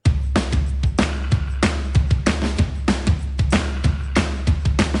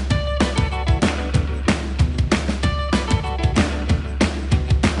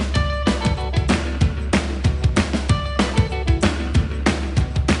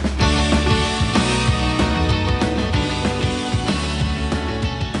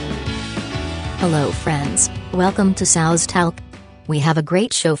Hello friends, welcome to Sal's Talk. We have a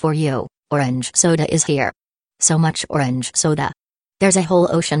great show for you. Orange soda is here. So much orange soda. There's a whole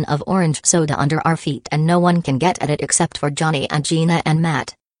ocean of orange soda under our feet and no one can get at it except for Johnny and Gina and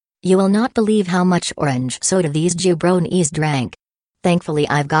Matt. You will not believe how much orange soda these jabronis drank. Thankfully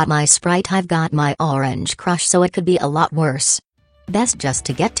I've got my Sprite, I've got my Orange Crush, so it could be a lot worse. Best just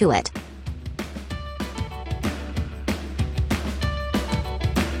to get to it.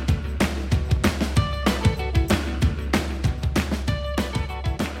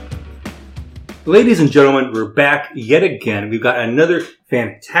 Ladies and gentlemen, we're back yet again. We've got another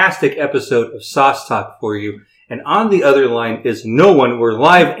fantastic episode of Sauce Talk for you. And on the other line is no one. We're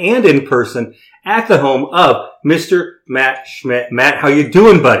live and in person at the home of Mr. Matt Schmidt. Matt, how you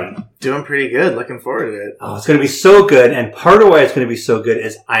doing, buddy? Doing pretty good. Looking forward to it. Oh, it's going to be so good. And part of why it's going to be so good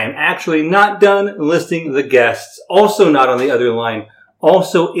is I am actually not done listing the guests. Also not on the other line.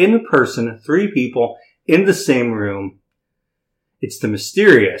 Also in person, 3 people in the same room. It's the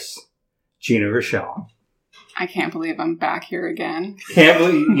mysterious Gina Rochelle. I can't believe I'm back here again. Can't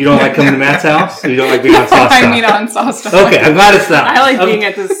believe you don't like coming to Matt's house? You don't like being on Sauce Talk? I mean on Sauce Talk. Okay, I'm glad it's not. I like being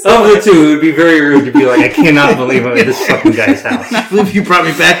at this. Of the two, it would be very rude to be like, I cannot believe I'm at this fucking guy's house. I believe you brought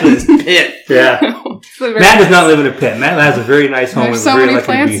me back to this pit. Yeah. Matt does not live in a pit. Matt has a very nice home. There's so many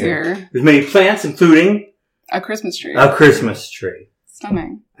plants here. There's many plants, including a Christmas tree. A Christmas tree.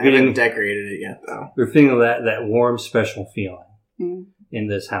 Stunning. I haven't decorated it yet, though. We're feeling that warm, special feeling in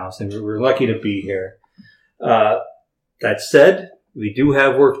this house, and we're lucky to be here. That said, we do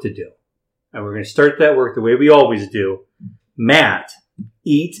have work to do. And we're going to start that work the way we always do. Matt,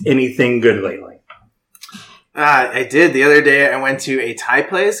 eat anything good lately? I did. The other day I went to a Thai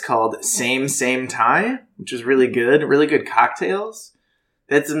place called Same Thai, which was really good. Really good cocktails.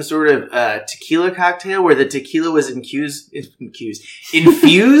 They had some sort of tequila cocktail where the tequila was infused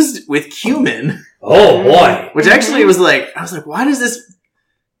with cumin. Oh, boy. Which actually was like, I was like, why does this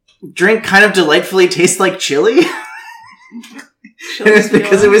drink kind of delightfully taste like chili? And it's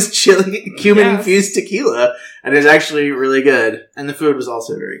because it was cumin-infused tequila. And it was actually really good. And the food was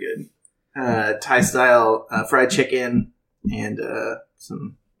also very good. Thai-style fried chicken and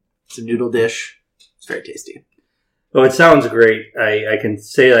some noodle dish. It's very tasty. Well, it sounds great. I can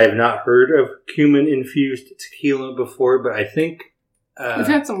say I have not heard of cumin-infused tequila before, but I think... we've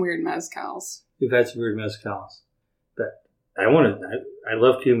had some weird mezcals. We've had some weird mezcals. But I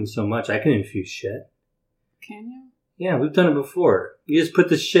love cumin so much, I can infuse shit. Can you? Yeah, we've done it before. You just put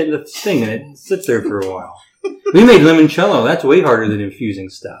this shit in the thing and it sits there for a while. We made limoncello. That's way harder than infusing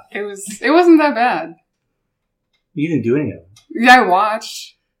stuff. It wasn't that bad. You didn't do any of it. Yeah, I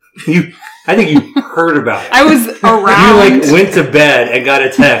watched. I think you heard about it. I was around. You went to bed and got a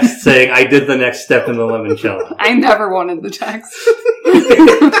text saying, I did the next step in the limoncello. I never wanted the text.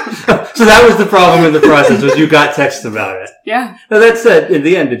 So that was the problem in the process, was you got text about it. Yeah. Now that said, in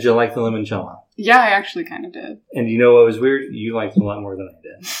the end, did you like the limoncello? Yeah, I actually kind of did. And you know what was weird? You liked it a lot more than I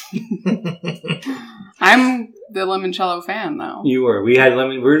did. I'm the limoncello fan, though. You were. We had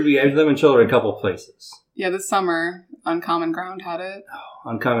limoncello at a couple places. Yeah, this summer, Uncommon Ground had it.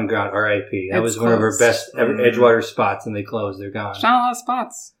 Oh, Uncommon Ground, R.I.P. That was It's one of our closed. best ever Edgewater spots, and they closed. They're gone. There's not a lot of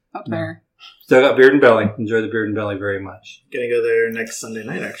spots up there. Still got Beard and Belly. Enjoy the Beard and Belly very much. Gonna go there next Sunday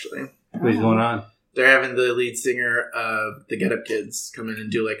night, actually. What's going on? They're having the lead singer of the Get Up Kids come in and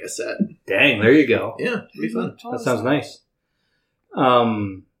do like a set. Dang, there you go. Yeah, it'll be fun. That sounds nice. But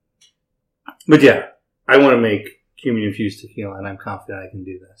yeah, I want to make cumin-infused tequila, and I'm confident I can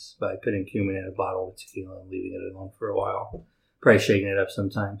do this by putting cumin in a bottle of tequila and leaving it alone for a while. Probably shaking it up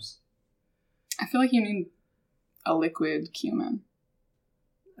sometimes. I feel like you need a liquid cumin.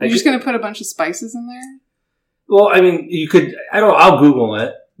 You're just going to put a bunch of spices in there? Well, I mean, you could. I'll Google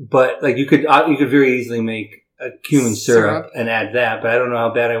it, but like you could very easily make a cumin syrup and add that. But I don't know how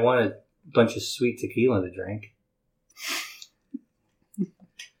bad I want a bunch of sweet tequila to drink.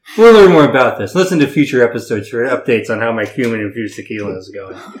 We'll learn more about this. Listen to future episodes for updates on how my cumin-infused tequila is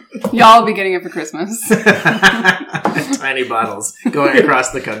going. Y'all will be getting it for Christmas. Tiny bottles going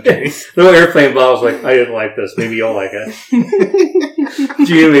across the country. Little airplane bottles like, I didn't like this. Maybe you'll like it.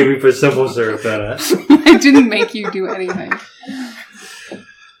 Gina made me put simple syrup in it. I didn't make you do anything.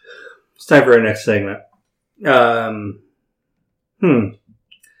 It's time for our next segment.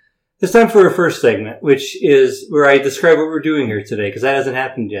 It's time for our first segment, which is where I describe what we're doing here today, because that hasn't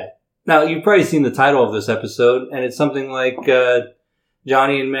happened yet. Now, you've probably seen the title of this episode, and it's something like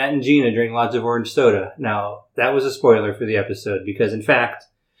Johnny and Matt and Gina drink lots of orange soda. Now, that was a spoiler for the episode, because in fact,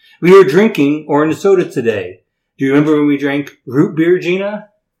 we are drinking orange soda today. Do you remember when we drank root beer, Gina?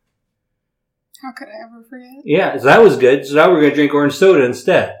 How could I ever forget? Yeah, so that was good. So now we're going to drink orange soda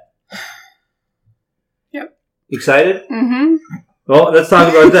instead. Excited? Mm-hmm. Well, let's talk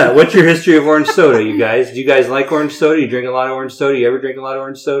about that. What's your history of orange soda, you guys? Do you guys like orange soda? You drink a lot of orange soda? You ever drink a lot of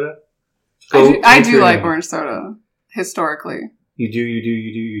orange soda? I do like orange soda, historically. You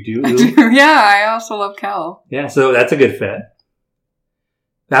do. I do. Yeah, I also love Cal. Yeah, so that's a good fit.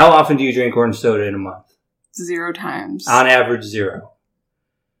 How often do you drink orange soda in a month? 0 times. On average, 0.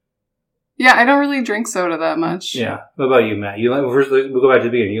 Yeah, I don't really drink soda that much. Yeah. What about you, Matt? You like? First, we'll go back to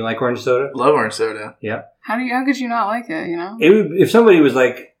the beginning. You like orange soda? Love orange soda. Yeah. How could you not like it? You know, It would, if somebody was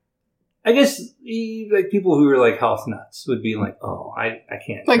like, I guess like people who were like health nuts would be like, oh, I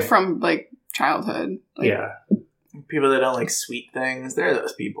can't. like drink. from like childhood. Like, Yeah. People that don't like sweet things, they're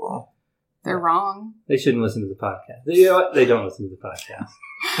those people. they're wrong. They shouldn't listen to the podcast. You know what? They don't listen to the podcast.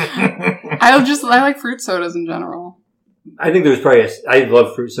 I like fruit sodas in general. I think there's probably I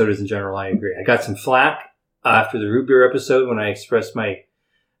love fruit sodas in general. I agree. I got some flack after the root beer episode when I expressed my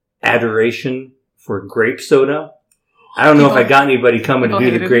adoration for grape soda. I don't know if I got anybody coming to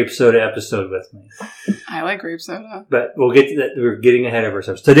do the grape soda episode with me. I like grape soda. But we'll get to that. We're getting ahead of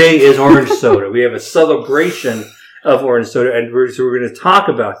ourselves. Today is orange soda. We have a celebration of orange soda, and we're going to talk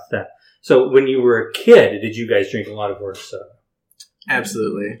about that. So when you were a kid, did you guys drink a lot of orange soda?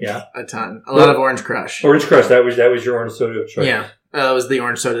 Absolutely. Yeah. A ton. A lot of Orange Crush. Orange Crush, that was your orange soda of choice. Yeah. It was the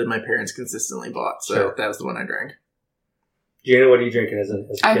orange soda that my parents consistently bought, so Sure. that was the one I drank. Gina, what are you drinking as a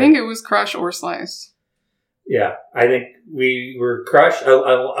kid? I think it was Crush or Slice. Yeah, I think we were Crush, a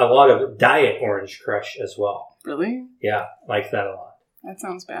lot of Diet Orange Crush as well. Really? Yeah, like that a lot. That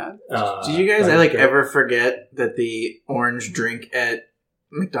sounds bad. Did you guys ever forget that the orange drink at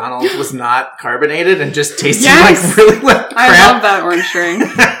McDonald's was not carbonated and just tasted like really like crap? I love that orange drink.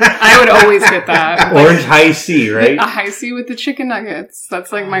 I would always get that. Orange High C, right? A High C with the chicken nuggets.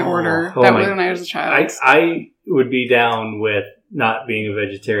 That's like my order. Oh That my- was when I was a child. I would be down with not being a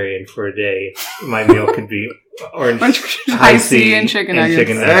vegetarian for a day. My meal could be orange High C and chicken nuggets.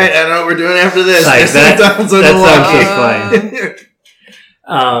 All right, I know what we're doing after this. Like, There's that McDonald's on sounds the so wall.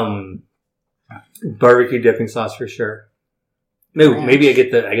 fine. Barbecue dipping sauce for sure. Maybe I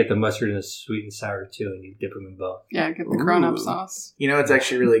get the mustard and the sweet and sour too, and you dip them in both. Yeah, get the grown-up Ooh. sauce. You know what's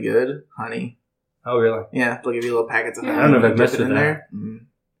actually really good? Honey. Oh, really? Yeah, they'll give you little packets of Yeah. honey. I don't know if I've Dip messed it with in that. there. Mm.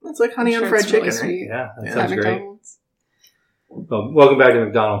 It's like honey I'm on sure fried it's really chicken, right? sweet. Yeah, that Yeah. sounds At great. McDonald's. Well, welcome back to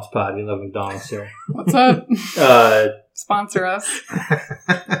McDonald's Pod. We love McDonald's here. What's up? Sponsor us.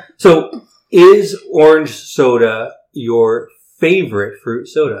 So, is orange soda your favorite fruit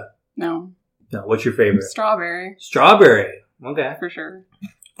soda? No. No. What's your favorite? Strawberry, Strawberry. Okay. for sure.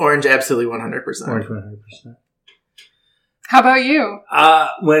 Orange, absolutely 100%. Orange 100%. How about you?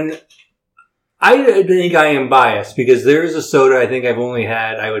 When I think I am biased because there is a soda I think I've only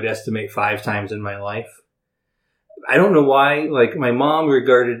had, I would estimate 5 times in my life. I don't know why. Like my mom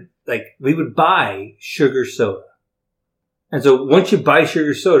regarded, like we would buy sugar soda. And so once you buy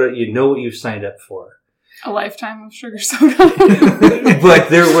sugar soda, you know what you've signed up for. A lifetime of sugar soda. But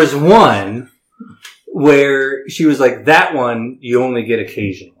there was one where she was like, that one you only get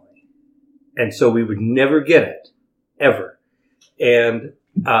occasionally. And so we would never get it. Ever. And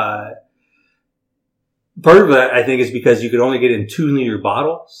part of that, I think, is because you could only get it in 2-liter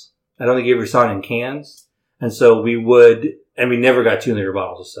bottles. I don't think you ever saw it in cans. And so we never got 2-liter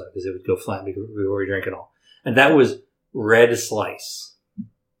bottles of soda because it would go flat before we drank it all. And that was Red Slice.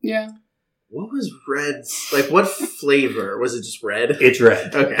 Yeah. What was red? Like, what flavor? Was it just red? It's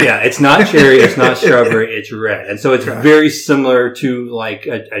red. Okay. Yeah, it's not cherry, it's not strawberry, it's red. And so it's very similar to like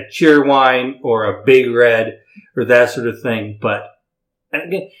a cheer wine or a Big Red or that sort of thing. But and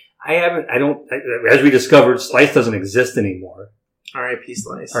again, as we discovered, Slice doesn't exist anymore. R.I.P.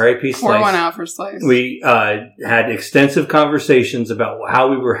 Slice. R.I.P. Pour one Slice. out for Slice. We had extensive conversations about how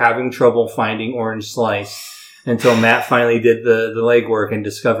we were having trouble finding Orange Slice until Matt finally did the legwork and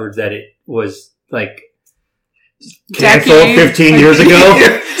discovered that it was like canceled Decades. 15 years ago.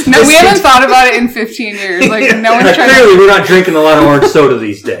 No, we haven't thought about it in 15 years. Like, no one's trying Clearly, to... we're not drinking a lot of orange soda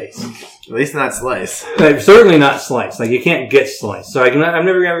these days. At least not Slice. Certainly not Slice. Like, you can't get Slice. So I'm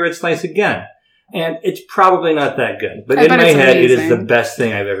never going to read Slice again. And it's probably not that good. But I in bet my it's head, it is amazing. the best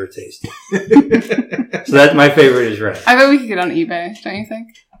thing I've ever tasted. So that's my favorite is red. I bet we could get on eBay, don't you think?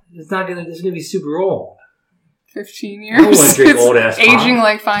 It's going to be super old. 15 I don't years. wanna drink It's old-ass aging pop.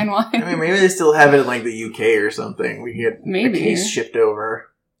 like fine I wine. mean, maybe they still have it in, like, the UK or something. We get Maybe. a case shipped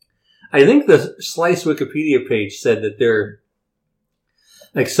over. I think the Slice Wikipedia page said that they're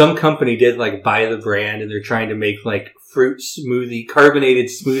like some company did like buy the brand and they're trying to make like fruit smoothie, carbonated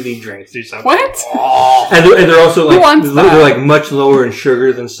smoothie drinks or something. What? Oh, And they're also Who like wants that? they're like much lower in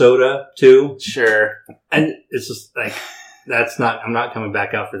sugar than soda too. sure. And it's just like I'm not coming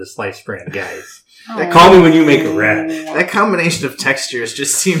back out for the Slice brand, guys. Call me when you make a red. That combination of textures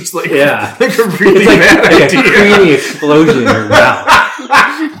just seems like, Yeah. like a really It's bad like a idea. creamy explosion in your mouth.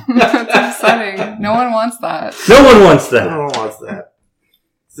 That's upsetting. No one wants that. No one wants No that. one wants that.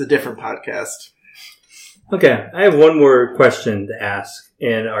 It's a different podcast. Okay, I have one more question to ask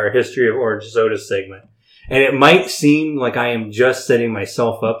in our History of Orange Soda segment. And it might seem like I am just setting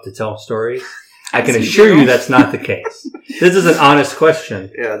myself up to tell stories. I can Yes, you assure do. you that's not the case. This is an honest question.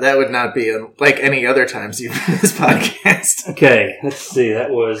 Yeah, that would not be like any other times you've done this podcast. Okay, let's see. That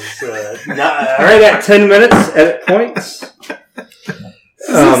was right at 10 minutes, edit points.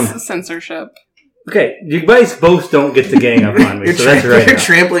 This is censorship. Okay, you guys both don't get to gang up on me, You're, so that's right you're now.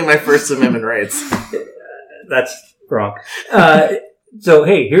 trampling my First Amendment rights. That's wrong. So,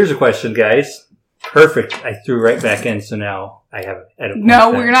 hey, here's a question, guys. Perfect. I threw right back in, so now I have edit points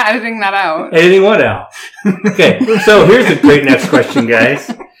No, there. we're not editing that out. Editing what out? Okay, so here's a great next question,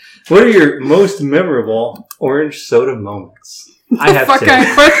 guys. What are your most memorable orange soda moments? I have Fuck two. kind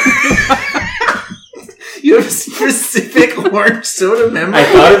of question. You have a specific orange soda memory. I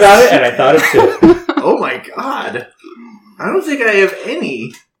thought about it, and I thought of two. Oh my god. I don't think I have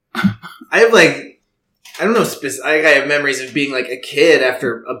any. I have like, I don't know, I have memories of being like a kid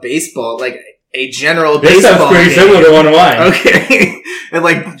after a baseball, like a general This baseball sounds pretty game. similar to one of mine. Okay. And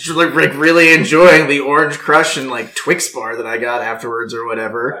like really enjoying the Orange Crush and like Twix bar that I got afterwards or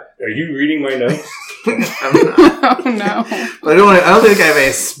whatever. Are you reading my notes? I'm not. Oh no. But I don't think I have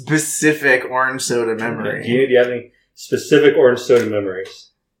a specific orange soda memory. Do you have any specific orange soda memories?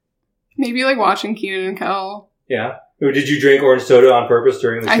 Maybe like watching Keenan and Kel. Yeah. Or did you drink orange soda on purpose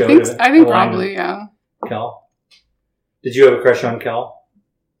during the show? I think Align probably, yeah. with Kel? Did you have a crush on Kel?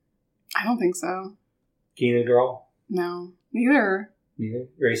 I don't think so. Keenan girl? No. Neither. Neither.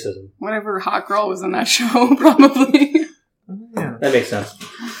 Racism. Whatever hot girl was in that show, probably. Yeah. That makes sense.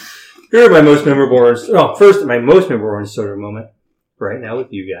 Here are my most memorable orange. Oh, first, my most memorable orange soda moment. Right now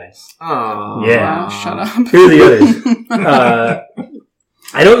with you guys. Oh. Yeah. Wow, shut up. Here are the others.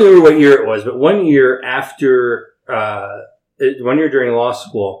 I don't remember what year it was, but one year after, 1 year during law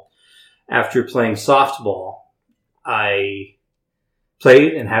school, after playing softball, I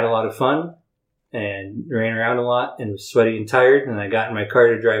played and had a lot of fun and ran around a lot and was sweaty and tired. And I got in my car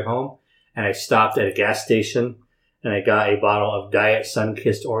to drive home and I stopped at a gas station and I got a bottle of Diet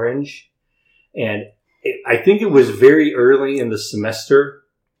Sunkissed Orange. And I think it was very early in the semester.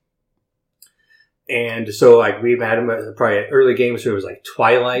 And so like we had probably an early game, so it was like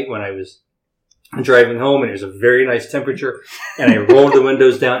twilight when I was driving home and it was a very nice temperature. And I rolled the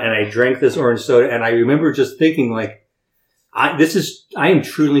windows down and I drank this orange soda. And I remember just thinking like, I am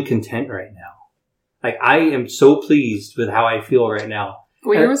truly content right now. Like, I am so pleased with how I feel right now.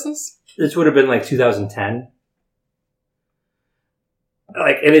 What year was this? This would have been like 2010.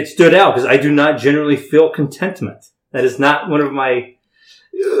 Like, and it stood out because I do not generally feel contentment. That is not one of my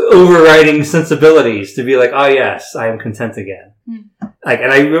overriding sensibilities to be like, oh yes, I am content again. Like,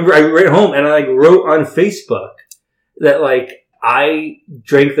 and I remember I went home and I like wrote on Facebook that like, I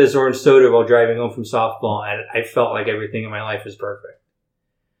drank this orange soda while driving home from softball, and I felt like everything in my life was perfect.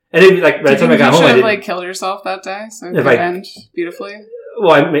 And it, like by the time I got home, you I should didn't. like killed yourself that day, so it If could I- end beautifully.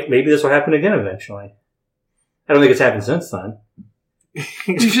 Well, maybe this will happen again eventually. I don't think it's happened since then.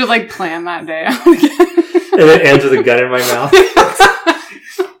 You should like plan that day out again. And it ends with a gun in my mouth.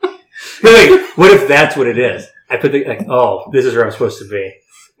 But wait, what if that's what it is? I put the like, oh, this is where I'm supposed to be.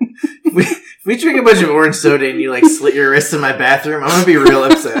 If we drink a bunch of orange soda and you like slit your wrists in my bathroom, I'm gonna be real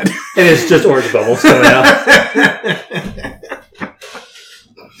upset. And it's just orange bubbles coming out.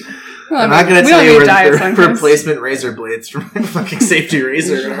 Well, I'm not gonna we tell don't you need where diet the Sunkist. replacement razor blades for my fucking safety You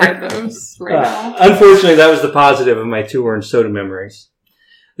razor should are. hide those right now. Unfortunately, that was the positive of my two orange soda memories.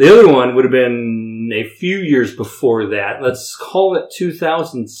 The other one would have been a few years before that. Let's call it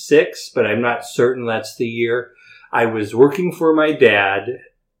 2006, but I'm not certain that's the year. I was working for my dad,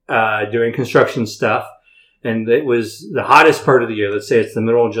 doing construction stuff, and it was the hottest part of the year. Let's say it's the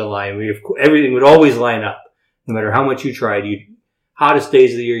middle of July, and everything would always line up. No matter how much you tried, hottest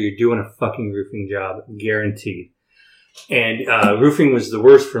days of the year, you're doing a fucking roofing job, guaranteed. And roofing was the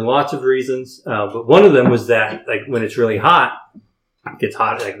worst for lots of reasons, but one of them was that, like, when it's really hot, it gets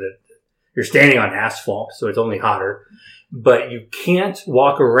hot, like you're standing on asphalt, so it's only hotter. But you can't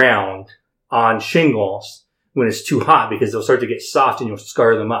walk around on shingles when it's too hot because they'll start to get soft and you'll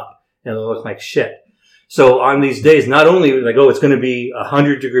scar them up and they'll look like shit. So on these days, not only like, oh, it's going to be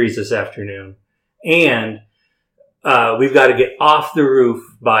 100 degrees this afternoon, and we've got to get off the roof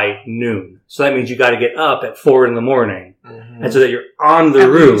by noon. So that means you got to get up at 4 a.m. Mm-hmm. And so that you're on the At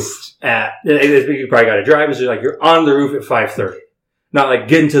roof least. you probably got to drive, so like you're on the roof at 5:30. Not like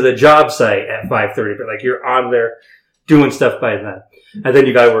getting to the job site at 5:30, but like you're on there doing stuff by then. And then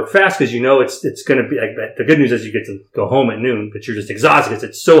you got to work fast because you know it's going to be like the good news is you get to go home at noon, but you're just exhausted because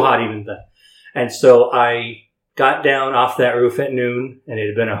it's so hot even then. And so I got down off that roof at noon, and it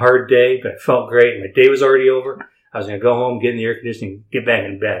had been a hard day, but it felt great. My day was already over. I was going to go home, get in the air conditioning, get back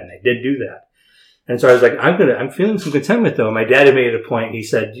in bed, and I did do that. And so I was like, I'm feeling some contentment though. My dad had made it a point. He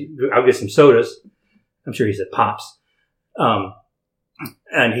said, I'll get some sodas. I'm sure he said pops.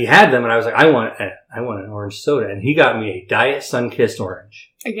 And he had them, and I was like, I want an orange soda. And he got me a Diet Sunkist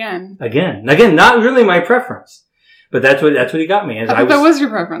orange. Again, not really my preference, but that's what he got me. And I thought that was your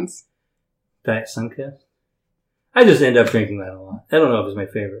preference. Diet Sunkist? I just end up drinking that a lot. I don't know if it's my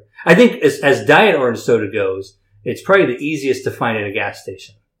favorite. I think as Diet Orange Soda goes, it's probably the easiest to find at a gas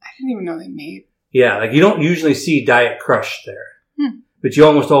station. I didn't even know they made. Yeah, like you don't usually see Diet Crush there, but you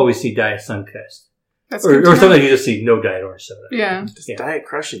almost always see Diet Sunkist. Or sometimes you just see no Diet Orange Soda. Yeah. Does Diet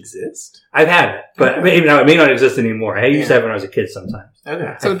Crush exist? I've had it, but it may not exist anymore. I used to have it when I was a kid sometimes.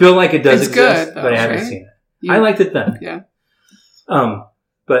 Okay. So I feel like it does exist, good, though, but I haven't seen it. I liked it then. Yeah.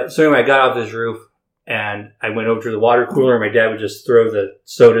 But so anyway, I got off this roof and I went over to the water cooler and my dad would just throw the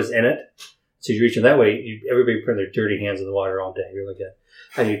sodas in it. So you reach in that way, everybody put their dirty hands in the water all day. You're like that.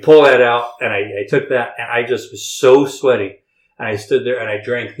 And you pull that out and I took that and I just was so sweaty. And I stood there and I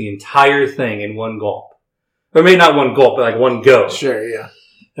drank the entire thing in one gulp. Or maybe not one gulp, but like one go. Sure, yeah.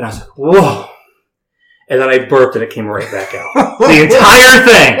 And I was like, whoa. And then I burped and it came right back out. The entire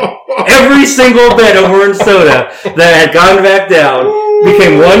thing. Every single bit of orange soda that had gone back down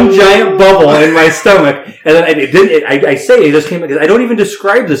became one giant bubble in my stomach. And then I say it just came, because I don't even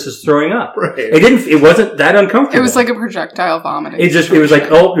describe this as throwing up. Right. It wasn't that uncomfortable. It was like a projectile vomiting. It was like,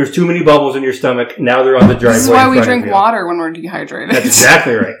 oh, there's too many bubbles in your stomach. Now they're on the driveway. This is why we drink water when we're dehydrated. That's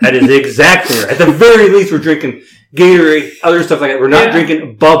exactly right. That is exactly right. At the very least, we're drinking Gatorade, other stuff like that. We're not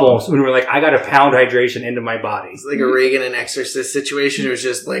drinking bubbles when we're like, I got to pound hydration into my body. It's like a Reagan and Exorcist situation. It was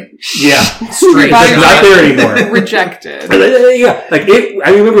just like, straight. It's not there anymore. Rejected. Yeah. Like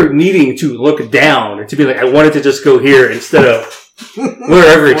I remember needing to look down or to be like, I wanted to just go here instead of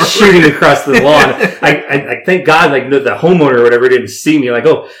wherever it's shooting across the lawn. I thank God, like the homeowner or whatever didn't see me. Like,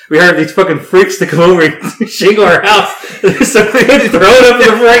 oh, we hired these fucking freaks to come over and shingle our house. So we had to throw it up in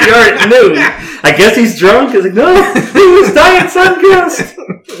the front yard at noon. I guess he's drunk. He's like, no, it was Diet Sunkist.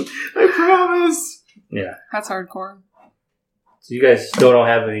 I promise. Yeah. That's hardcore. So you guys still don't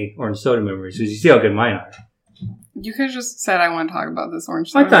have any orange soda memories because you see how good mine are. You could have just said, I want to talk about this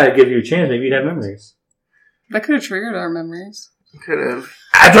orange soda. I thought I'd give you a chance. Maybe you'd have memories. That could have triggered our memories. Could have.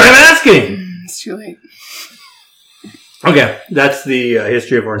 That's what I'm asking. It's too late. Okay, that's the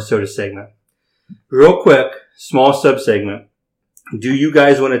history of orange soda segment. Real quick, small sub-segment. Do you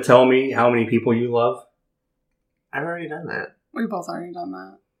guys want to tell me how many people you love? I've already done that. We've both already done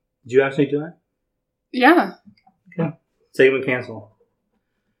that. Did you actually do that? Yeah. Okay. Segment cancel.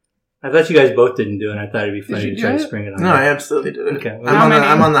 I thought you guys both didn't do it. I thought it'd be funny to try to spring it on. No, I absolutely did it. Okay. Well,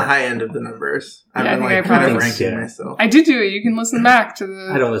 I'm on the high end of the numbers. Yeah, I'm I kind of ranking myself. I did do it. You can listen back to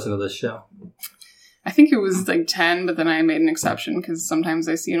the... I don't listen to this show. I think it was like 10, but then I made an exception because sometimes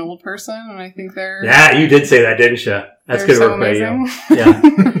I see an old person and I think they're... Yeah, you did say that, didn't you? That's good work by you.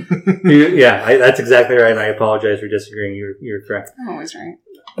 Yeah. That's exactly right, and I apologize for disagreeing. You're correct. I'm always right.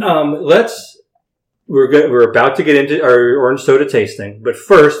 We're about to get into our orange soda tasting, but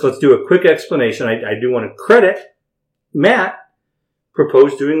first, let's do a quick explanation. I do want to credit Matt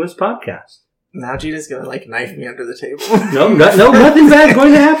proposed doing this podcast. Now Gina's going to knife me under the table. No, nothing bad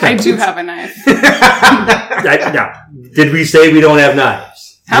going to happen. I do have a knife. Now, did we say we don't have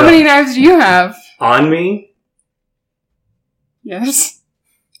knives? How many knives do you have? On me? Yes.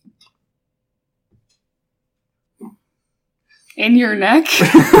 In your neck?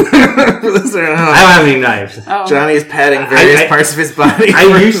 I don't have any knives. Oh. Johnny is patting various parts of his body.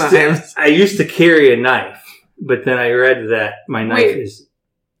 I used to carry a knife, but then I read that my knife is...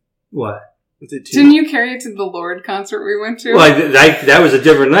 What? Didn't you carry it to the Lorde concert we went to? Well, that was a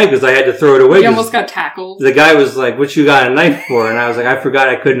different knife because I had to throw it away. You almost got tackled. The guy was like, what you got a knife for? And I was like, I forgot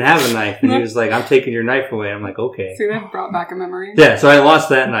I couldn't have a knife. And he was like, I'm taking your knife away. I'm like, okay. See, that brought back a memory. Yeah, so I lost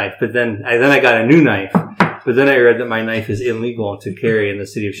that knife, but then I got a new knife. But then I read that my knife is illegal to carry in the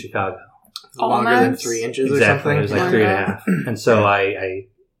city of Chicago. Longer than 3 inches or something? It was like 3.5. And so I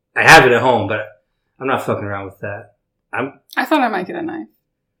have it at home, but I'm not fucking around with that. I thought I might get a knife.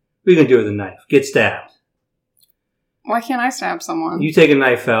 What are you going to do with a knife? Get stabbed. Why can't I stab someone? You take a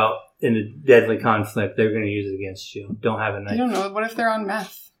knife out in a deadly conflict, they're going to use it against you. Don't have a knife. I don't know. What if they're on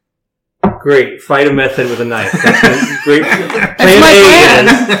meth? Great. Fight a meth head with a knife. That's great. Plan my A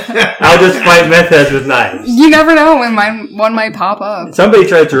heads. I'll just fight meth heads with knives. You never know when one might pop up. If somebody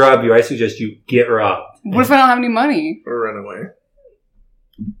tries to rob you, I suggest you get robbed. What if I don't have any money? Or run away.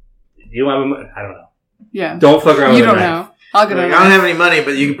 You want? I don't know. Yeah. Don't fuck around. You with don't a knife. know. I'll get Like, it. I don't have any money,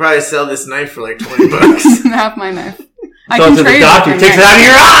 but you could probably sell this knife for like $20. Half my knife. I So can to the trade doctor, it for takes it knife. out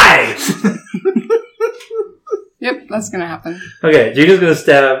of your eye. Yep, that's gonna happen. Okay, Gina's gonna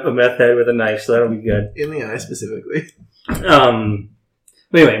stab a meth head with a knife, so that'll be good. In the eye, specifically.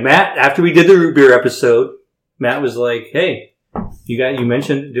 But anyway, Matt, after we did the root beer episode, Matt was like, "Hey, you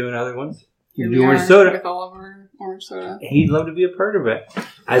mentioned doing other ones. Here You we do orange are soda. with all of our orange soda. He'd love to be a part of it."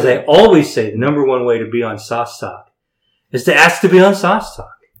 As I always say, the number one way to be on Sauce Talk is to ask to be on Sauce Talk.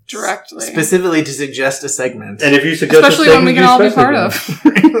 Directly. Specifically to suggest a segment. And if you suggest Especially a one we segment, can all be especially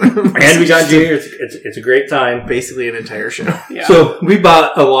part do. of. And we got Gina. It's a great time. Basically an entire show. Yeah. So we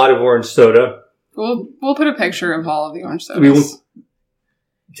bought a lot of orange soda. We'll put a picture of all of the orange sodas. We will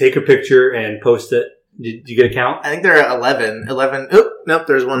take a picture and post it. Did you get a count? I think there are 11. 11. Oh, nope,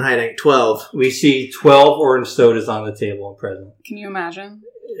 there's one hiding. 12. We see 12 orange sodas on the table and present. Can you imagine?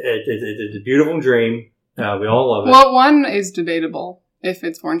 It's a beautiful dream. We all love it. Well, one is debatable if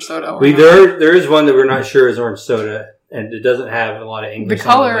it's orange soda or not. There is one that we're not sure is orange soda, and it doesn't have a lot of The English. on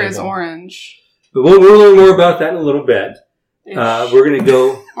color label. is orange. But we'll learn more about that in a little bit. We're gonna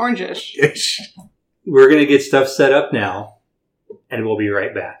go. Orangish. Ish. We're gonna get stuff set up now, and we'll be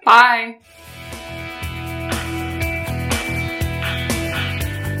right back. Bye.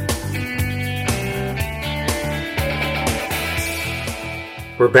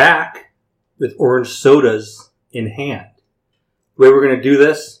 We're back with orange sodas in hand. The way we're going to do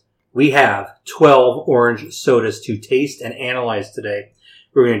this, we have 12 orange sodas to taste and analyze today.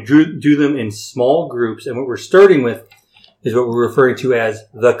 We're going to do them in small groups, and what we're starting with is what we're referring to as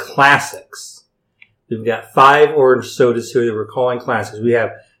the classics. We've got 5 orange sodas here that we're calling classics. We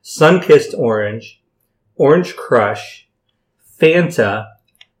have Sunkissed Orange, Orange Crush, Fanta,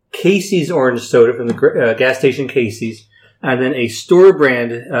 Casey's Orange Soda from the gas station Casey's, and then a store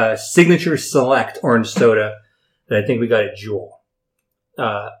brand Signature Select Orange Soda that I think we got at Jewel.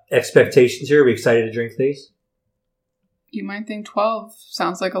 Expectations here? Are we excited to drink these? You might think 12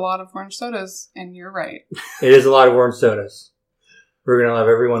 sounds like a lot of orange sodas, and you're right. It is a lot of orange sodas. We're going to love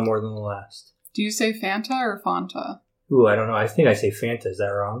everyone more than the last. Do you say Fanta or Fanta? Ooh, I don't know. I think I say Fanta. Is that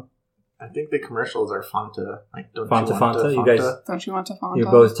wrong? I think the commercials are Fanta. Like, don't Fanta, you want Fanta? the You guys- Don't you want to Fanta? You're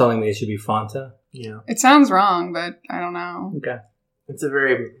both telling me it should be Fanta? Yeah. It sounds wrong, but I don't know. Okay. It's a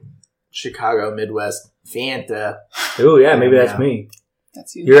very Chicago, Midwest Fanta. Ooh, yeah, maybe that's Yeah. me.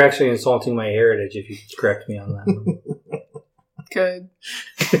 That's you. You're actually insulting my heritage if you correct me on that. Good.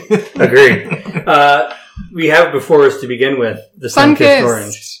 Agreed. We have before us to begin with the Sunkissed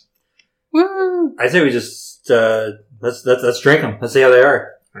Orange. Woo! I say we just let's drink them. Let's see how they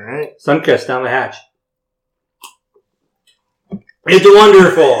are. All right. Sunkissed down the hatch. It's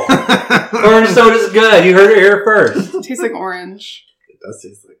wonderful. Orange soda's good. You heard it here first. It tastes like orange. It does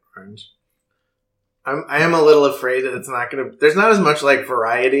taste like orange. I am a little afraid that it's not going to... There's not as much, like,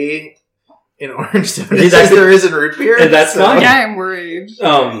 variety in orange soda as there is in root beer. And that's fine. Yeah, I'm worried.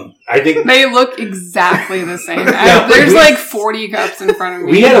 I think They look exactly the same. Yeah, There's we- like 40 cups in front of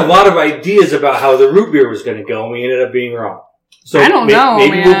me. we had a lot of ideas about how the root beer was going to go, and we ended up being wrong. So I don't know,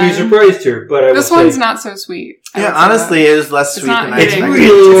 maybe we'll be man. surprised here, but I This will say one's not so sweet. I Yeah, would say honestly, it is less that. sweet than I It's expected.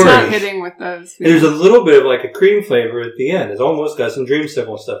 really It's not orange. hitting with those. there's a little bit of like a cream flavor at the end. It's almost got some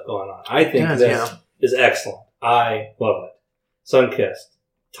dreamsicle stuff going on. I think Yes, this yeah. is excellent. I love it. Sunkissed,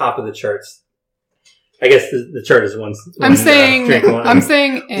 top of the charts. I guess the chart is one. I'm saying drink one.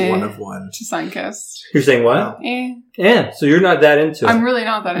 One of one. to Sunkissed. You're saying what? Eh. Yeah. So you're not that into it. I'm really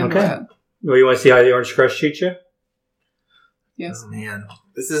not that into Okay. it. Well, you want to see how the Orange Crush treats you? Yes. Oh, man.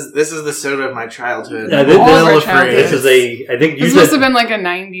 This is the soda of my childhood. Yeah, I'm this- a All of little our afraid. This is I think you This said must have been like a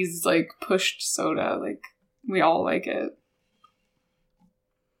 90s like pushed soda. Like we all like it.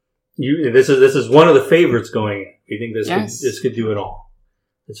 this is one of the favorites going in. You think Yes. this could do it all?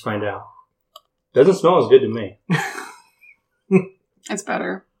 Let's find out. Doesn't smell as good to me. It's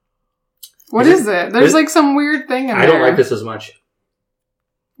better. What Is is it- it? There's is- like some weird thing in there. I don't like this as much.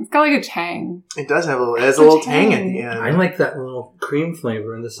 It's got like a tang. It does have it has a little tang at the end. I like that little cream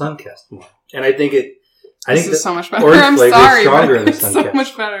flavor in the Sunkissed more, and I think This is so much better. orange I'm flavor is sorry, stronger but in the it's so Sunkissed.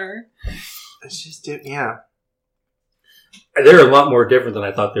 much better. It's just, yeah. they're a lot more different than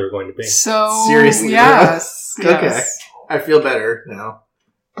I thought they were going to be. So Seriously, yes, really? Okay. yes. I feel better now.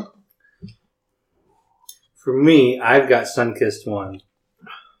 For me, I've got Sunkissed 1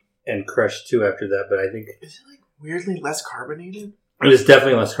 and Crush 2 after that, but I think Is it like weirdly less carbonated? It is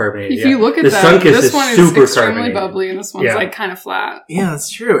definitely less carbonated. If you look at the that, Sunkist this is one is super extremely carbonated. bubbly, and this one's like kind of flat. Yeah, that's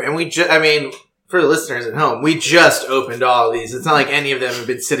true. And for the listeners at home, we just opened all of these. It's not like any of them have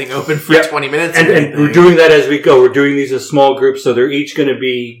been sitting open for 20 minutes. And we're doing that as we go. We're doing these in small groups, so they're each going to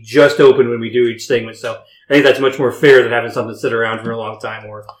be just open when we do each segment. So I think that's much more fair than having something sit around for a long time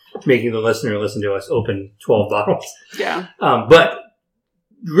or making the listener listen to us open 12 bottles. Yeah. But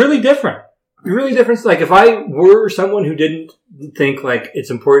really different. Really different. Like if I were someone who didn't think like it's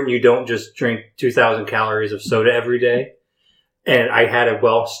important you don't just drink 2,000 calories of soda every day, and I had a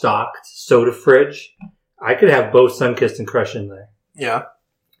well-stocked soda fridge, I could have both Sunkist and Crush in there. Yeah.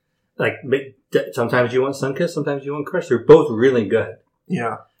 Like sometimes you want Sunkist, sometimes you want Crush. They're both really good.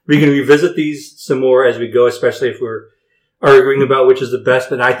 Yeah. We can revisit these some more as we go, especially if we're arguing about which is the best.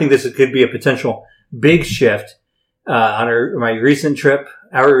 But I think this could be a potential big shift on our recent trip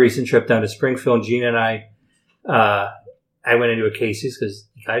down to Springfield. Gina and I went into a Casey's because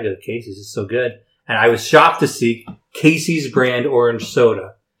you gotta go to Casey's. It's so good. And I was shocked to see Casey's brand orange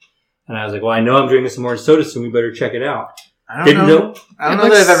soda. And I was like, well, I know I'm drinking some orange soda, so we better check it out. I don't know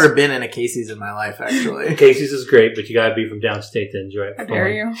that I've ever been in a Casey's in my life, actually. Casey's is great, but you gotta be from downstate to enjoy it. How dare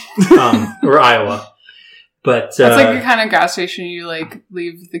you? Or Iowa. But it's like the kind of gas station you like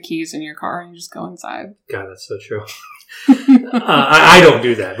leave the keys in your car and you just go inside. God, that's so true. I don't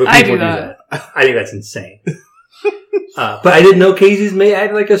do that, but people do that. I think that's insane. But I didn't know Casey's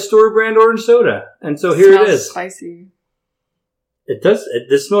had like a store brand orange soda, and so here it is. Spicy. It does.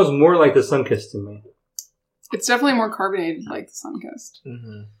 This smells more like the Sunkist to me. It's definitely more carbonated, like the Sunkist.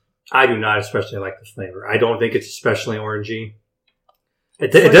 Mm-hmm. I do not especially like the flavor. I don't think it's especially orangey.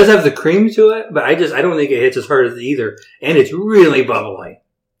 It does have the cream to it, but I don't think it hits as hard as either. And it's really bubbly.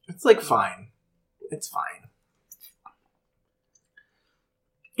 It's like fine. It's fine.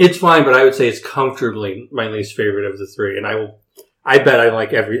 It's fine, but I would say it's comfortably my least favorite of the three. And I bet I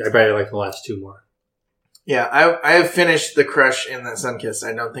like the last two more. Yeah, I have finished the Crush and the Sunkist.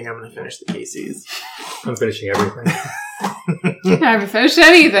 I don't think I'm going to finish the Casey's. I'm finishing everything. I haven't finished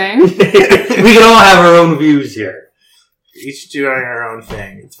anything. We can all have our own views here. Each doing our own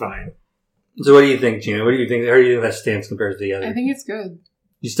thing. It's fine. So what do you think, Gina? What do you think? How do you think that stance compares to the other? I think it's good.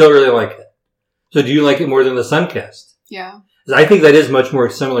 You still really like it. So do you like it more than the Sunkist? Yeah. I think that is much more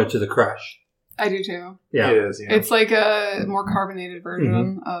similar to the Crush. I do too. Yeah. It is, yeah. It's like a more carbonated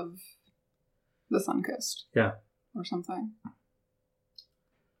version of the Sunkist. Yeah. Or something.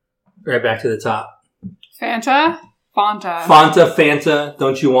 Right back to the top. Fanta? Fanta.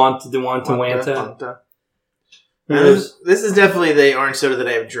 Don't you want to Wanta? Fanta. This is definitely the orange soda that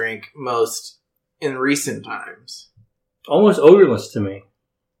I've drank most in recent times. Almost odorless to me.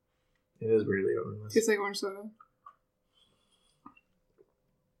 It is weirdly odorless. Tastes like orange soda.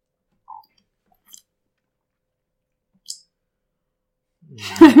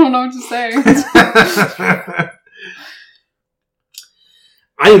 I don't know what to say.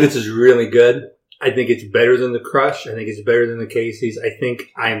 I think this is really good. I think it's better than the Crush. I think it's better than the Casey's. I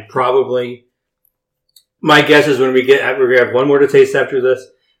think I'm probably... My guess is when we're going to have one more to taste after this,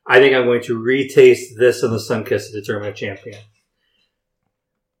 I think I'm going to retaste this and the Sunkist to determine a champion.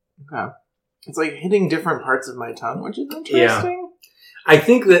 Okay. It's like hitting different parts of my tongue, which is interesting. Yeah. I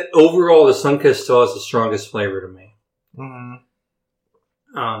think that overall the Sunkist still has the strongest flavor to me. Mm-hmm.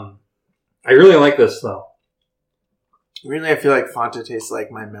 I really like this though. Really, I feel like Fanta tastes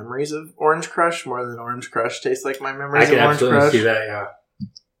like my memories of Orange Crush more than Orange Crush tastes like my memories of Orange Crush. I can absolutely see that, yeah.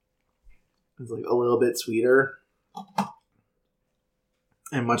 It's like a little bit sweeter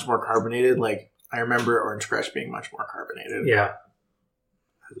and much more carbonated. Like, I remember Orange Crush being much more carbonated. Yeah.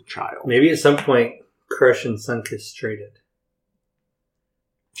 As a child. Maybe at some point, Crush and Sunkist traded.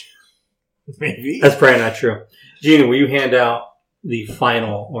 Maybe. That's probably not true. Gina, will you hand out the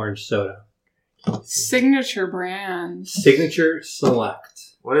final orange soda? Signature brand. Signature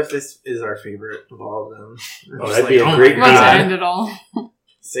Select. What if this is our favorite of all of them? Oh, that'd be a great Let's end it all.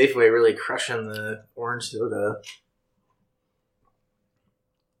 Safeway really crushing the orange soda.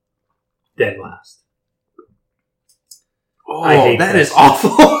 Dead last. Oh, that is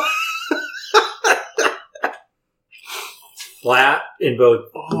awful. Flat in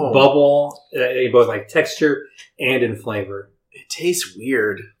both bubble, in both like texture and in flavor. It tastes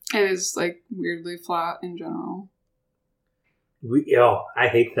weird. It is like weirdly flat in general. I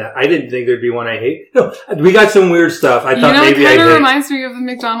hate that. I didn't think there'd be one I hate. No, we got some weird stuff. I thought maybe it kind of reminds me of the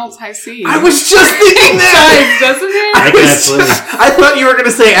McDonald's High C. I was just thinking that! Doesn't it? I thought you were going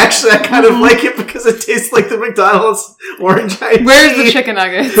to say, actually, I kind of like it because it tastes like the McDonald's Orange High C. Where's the chicken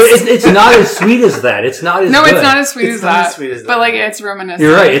nuggets? It's not as sweet as that. It's not as good. It's not as sweet as that. But like, it's reminiscent.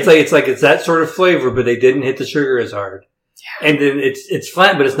 You're right. It's that sort of flavor, but they didn't hit the sugar as hard. And then it's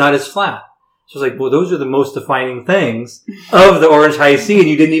flat, but it's not as flat. So it's like, well, those are the most defining things of the Orange High C, and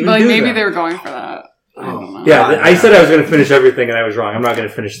you didn't even do maybe that. they were going for that. I don't know. Yeah, I said I was going to finish everything, and I was wrong. I'm not going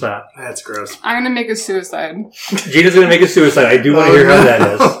to finish that. That's gross. I'm going to make a suicide. Gina's going to make a suicide. I do want to hear how that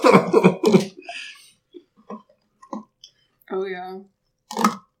is. Oh, yeah.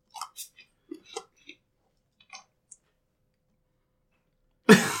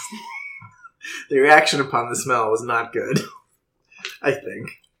 The reaction upon the smell was not good. I think.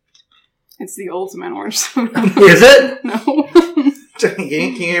 It's the ultimate orange soda. Is it? No. Can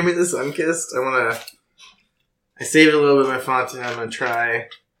you hear me the Sunkist? I saved a little bit of my Fanta. I'm gonna try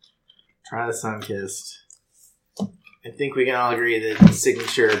the Sunkist. I think we can all agree that the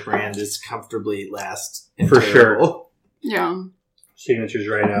Signature brand is comfortably last. For terrible. sure. Yeah. Signature's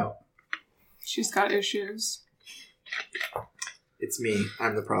right out. She's got issues. It's me.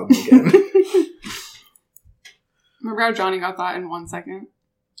 I'm the problem again. Remember how Johnny got that in 1 second?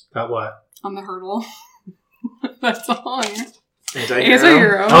 Got what? On the hurdle. That song. Anti-hero?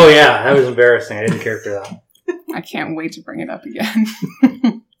 Anti-hero. Oh, yeah. That was embarrassing. I didn't care for that. I can't wait to bring it up again.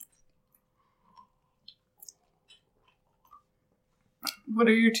 What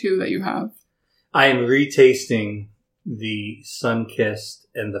are your two that you have? I am retasting the Sunkist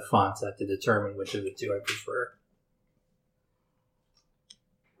and the Fanta to determine which of the two I prefer.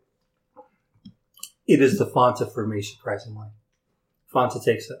 It is the Fanta for me, surprisingly. Fanta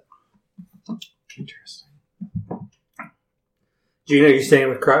takes it. Interesting. Gina, are you staying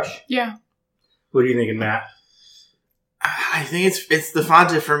with Crush? Yeah. What are you thinking, Matt? I think it's the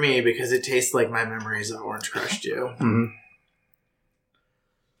Fanta for me because it tastes like my memories of Orange Crush do. Mm-hmm.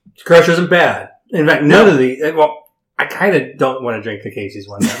 Crush isn't bad. In fact, none of the... Well, I kind of don't want to drink the Casey's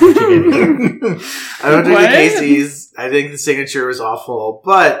one. That much again. I don't drink What? the Casey's. I think the Signature was awful.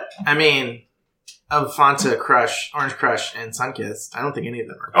 But, I mean, of Fanta, Crush, Orange Crush, and Sunkist, I don't think any of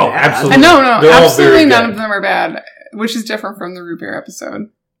them are Oh, bad. absolutely. No, They're all absolutely very none good. of them are bad, which is different from the root beer episode.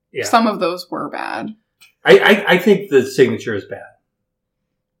 Yeah. Some of those were bad. I think the Signature is bad.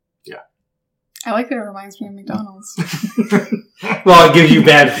 I like that it reminds me of McDonald's. Well, it gives you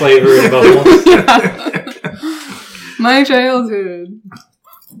bad flavor in bubbles. My childhood.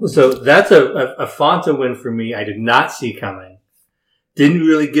 So that's a Fanta win for me. I did not see coming. Didn't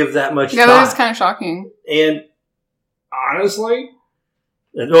really give that much Yeah, thought. that is kind of shocking. And honestly,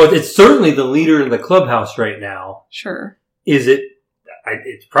 well, it's certainly the leader in the clubhouse right now. Sure. Is it?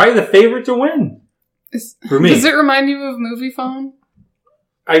 It's probably the favorite to win for me. Does it remind you of Movie Phone?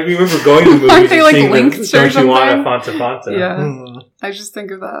 I remember going to the movies Aren't they, and like, seeing linked the, or Don't You Want a something? Fanta? Yeah. Mm. I just think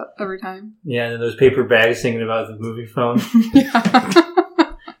of that every time. Yeah, and those paper bags singing about the movie phone. Yeah.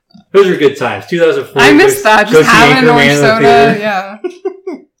 Those are good times. 2004. I missed that. Go Just see having an Anchorman orange in the soda. theater. Yeah.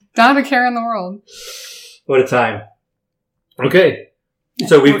 Not a care in the world. What a time. Okay.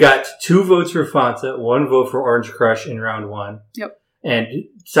 So we've got 2 votes for Fanta, 1 vote for Orange Crush in round 1. Yep. And it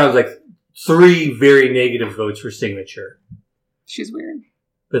sounds like 3 very negative votes for Signature. She's weird.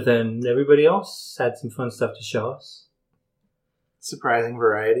 But then everybody else had some fun stuff to show us. Surprising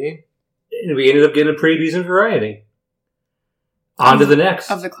variety. And we ended up getting a pretty decent variety. On to the next.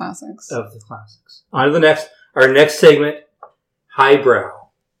 Of the classics. Of the classics. On to the next. Our next segment, Highbrow.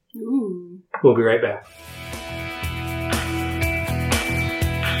 Ooh. We'll be right back.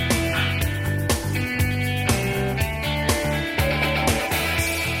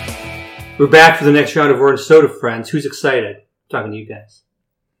 We're back for the next round of Orange Soda, friends. Who's excited? I'm talking to you guys.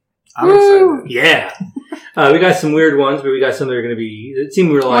 I'm Woo! excited. Yeah. We got some weird ones, but we got some that are going to be... It seem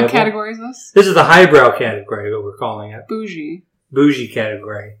reliable. What category is this? This is the highbrow category, what we're calling it. Bougie. Bougie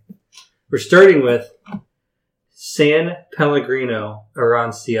category. We're starting with San Pellegrino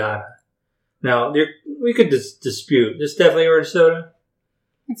Aranciata. Now, we could dispute. This is definitely orange soda.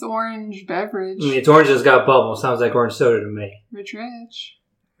 It's orange beverage. I mean, it's orange and it's got bubbles. Sounds like orange soda to me. Rich.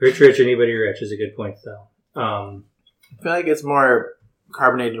 Rich, anybody rich is a good point, though. I feel like it's more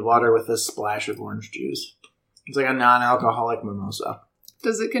carbonated water with a splash of orange juice. It's like a non-alcoholic mimosa.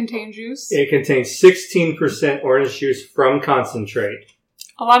 Does it contain juice? It contains 16% orange juice from concentrate.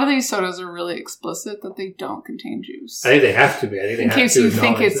 A lot of these sodas are really explicit that they don't contain juice. I think they have to be. I think they In have case to you think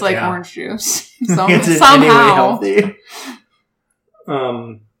acknowledge it's that, like yeah. orange juice. It's in any way Somehow. healthy.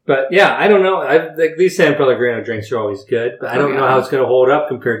 But yeah, I don't know. Like these San Pellegrino drinks are always good, but I don't know how it's going to hold up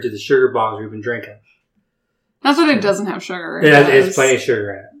compared to the sugar bombs we've been drinking. Not that it doesn't have sugar. It has plenty of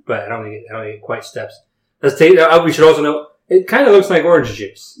sugar in it, but I don't think it quite steps. Let's take. We should also know it kind of looks like orange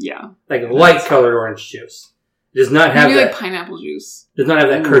juice, Yeah. like light colored orange juice. It does not have Maybe that. like pineapple juice. Does not have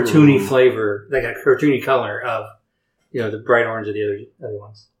that Ooh. cartoony flavor, like that cartoony color of, the bright orange of the other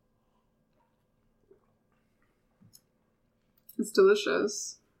ones. It's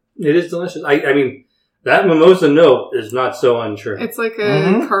delicious. It is delicious. I mean, that mimosa note is not so untrue. It's like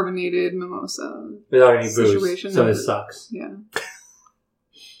a carbonated mimosa. Without any situation. booze. So it sucks. Yeah.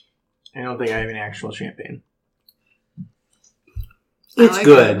 I don't think I have any actual champagne. It's like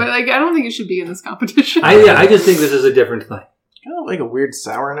good. It, but I don't think it should be in this competition. I just think this is a different thing. Kind of like a weird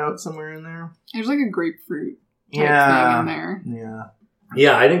sour note somewhere in there. There's like a grapefruit type thing in there. Yeah.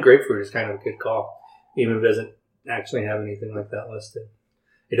 Yeah, I think grapefruit is kind of a good call. Even if it doesn't actually have anything like that listed.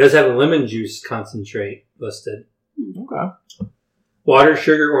 It does have a lemon juice concentrate listed. Okay. Water,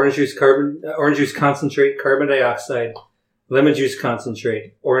 sugar, orange juice concentrate, carbon dioxide, lemon juice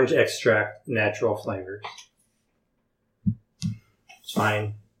concentrate, orange extract, natural flavors. It's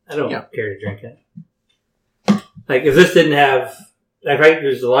fine. I don't care to drink it. Like, if this didn't have... If I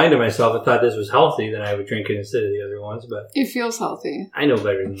was lying to myself and thought this was healthy, then I would drink it instead of the other ones, but... It feels healthy. I know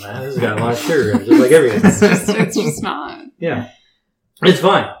better than that. This has got a lot of sugar in it, just like everything. It's just not. Yeah. It's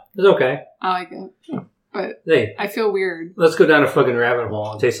fine. It's okay. I like it. But hey, I feel weird. Let's go down a fucking rabbit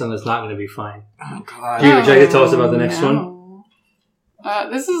hole and taste something that's not going to be fine. Oh, God. Would you like to tell us about the next one?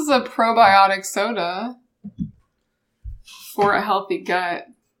 This is a probiotic soda for a healthy gut.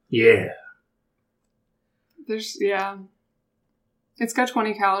 Yeah. It's got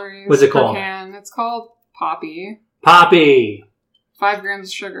 20 calories. What's it per called? Can. It's called Poppy. Poppy. 5 grams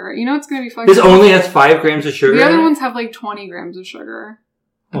of sugar. You know it's going to be fucking... This only has 5 grams of sugar The other in it? ones have like 20 grams of sugar.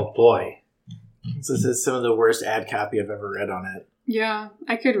 Oh, boy. This is some of the worst ad copy I've ever read on it. Yeah,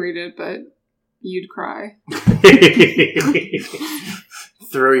 I could read it, but you'd cry.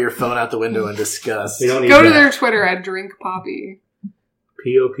 Throw your phone out the window in disgust. We don't need Go to that. their Twitter at Drink Poppy.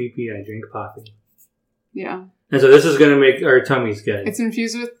 P-O-P-P, I drink Poppy. Yeah. And so this is going to make our tummies good. It's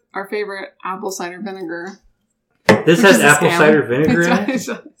infused with our favorite apple cider vinegar. This has apple cider vinegar in it? It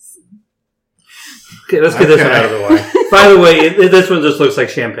does. Okay, let's get this one out of the way. By the way, this one just looks like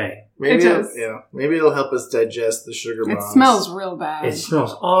champagne. Maybe It does. Maybe it'll help us digest the sugar It bombs. smells real bad. It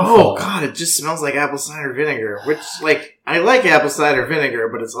smells awful. Oh, God, it just smells like apple cider vinegar. Which, like, I like apple cider vinegar,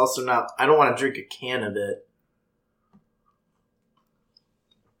 but it's also not... I don't want to drink a can of it.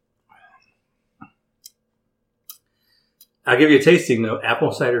 I'll give you a tasting note.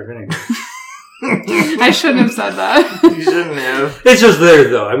 Apple cider vinegar. I shouldn't have said that. You shouldn't have. It's just there,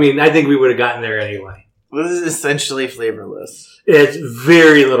 though. I mean, I think we would have gotten there anyway. This is essentially flavorless. It's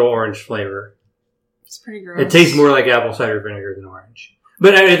very little orange flavor. It's pretty gross. It tastes more like apple cider vinegar than orange.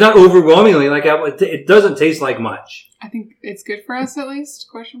 But it's not overwhelmingly like apple. It doesn't taste like much. I think it's good for us at least?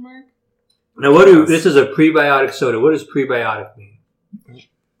 Question mark. Now, this is a prebiotic soda. What does prebiotic mean?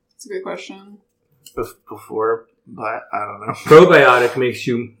 It's a good question. Before, but I don't know. Probiotic makes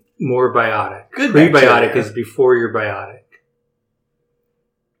you more biotic. Good Prebiotic bacteria. is before you're biotic.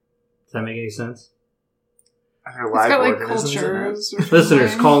 Does that make any sense? Are there It's live got like organisms in it? cultures. Or Listeners,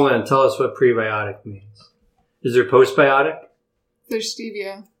 something. call in and tell us what prebiotic means. Is there postbiotic? There's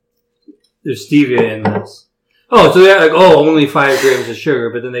stevia. There's stevia in this. Oh, so they're like, only 5 grams of sugar,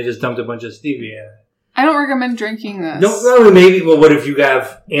 but then they just dumped a bunch of stevia in it. I don't recommend drinking this. No, maybe. Well, what if you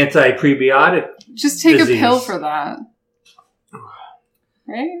have anti-prebiotic? Just take disease. a pill for that.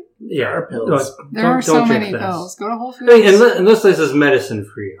 Right? Yeah, There are pills. There are so don't drink many this. pills. Go to Whole Foods. I mean, unless this is medicine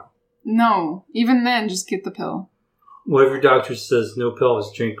for you. No. Even then, just get the pill. What if your doctor says no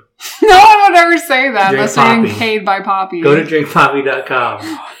pills, drink? No one would ever say that Drink unless they're getting Poppy. paid by Poppy. Go to drinkpoppy.com.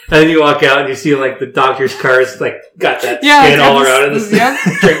 And then you walk out and you see like the doctor's car's like got that Yeah, skin it's got all this- around it. yep.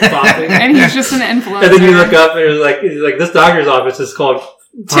 Drink Poppy. And he's just an influencer. And then you look up and it's like this doctor's office is called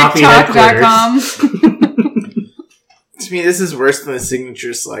Poppy Headquarters. TikTok.com. To me, this is worse than the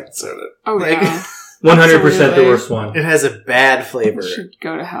Signature Select soda. Oh, Like, yeah. 100% the Absolutely. worst one. It has a bad flavor. Should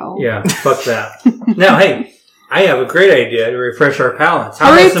go to hell. Yeah, fuck that. Now, hey, I have a great idea to refresh our palates.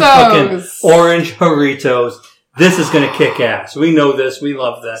 How about some Doritos! fucking orange Doritos? This is going to kick ass. We know this. We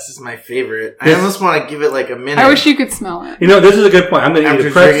love This this. is my favorite. I This- almost want to give it like a minute. I wish you could smell it. You know, this is a good point. I'm going to eat After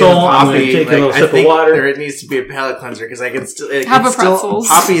a pretzel. drinking the I'm going to Poppy, take a little like, I sip of think water. There needs to be a palate cleanser because I can still Have a still- pretzels.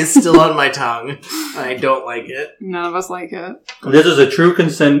 Poppy is still on my tongue. And I don't like it. None of us like it. This is a true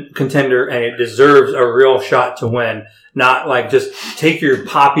contender, and it deserves a real shot to win. Not like just take your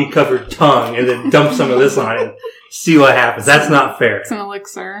poppy-covered tongue and then dump some of this on it and see what happens. That's not fair. It's an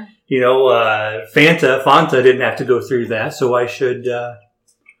elixir. You know, Fanta didn't have to go through that, so why should Doritos?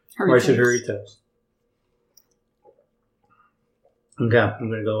 Okay, I'm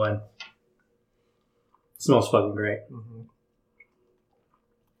going to go in. It smells fucking great. Mm-hmm.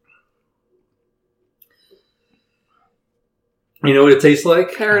 You know what it tastes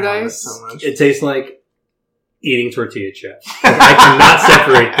like? Paradise. So much. It tastes like eating tortilla chips. I cannot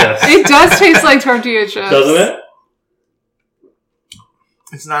separate this. It does taste like tortilla chips. Doesn't it?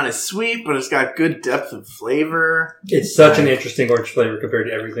 It's not as sweet, but it's got good depth of flavor. It's such an interesting orange flavor compared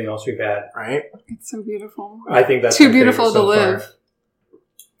to everything else we've had. Right? It's so beautiful. I think that's too beautiful to live. Far.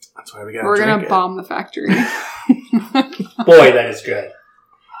 That's why we got. We're gonna bomb the factory. Boy, that is good.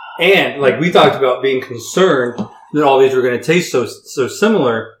 And like we talked about being concerned that all these were going to taste so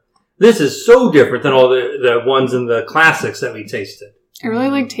similar. This is so different than all the ones in the classics that we tasted. It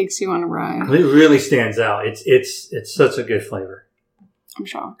really takes you on a ride. It really stands out. It's such a good flavor. I'm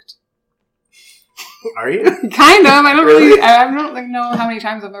shocked. Are you? Kind of. I don't know how many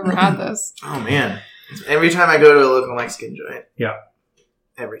times I've ever had this. Oh man! Every time I go to a local Mexican joint. Yeah.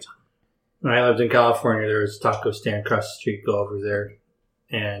 Every time. When I lived in California, there was a taco stand across the street. Go over there,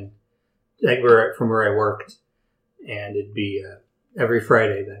 and from where I worked, and it'd be every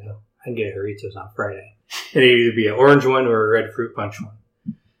Friday that I'd get Jarritos on Friday. And it'd either be an orange one or a red fruit punch one,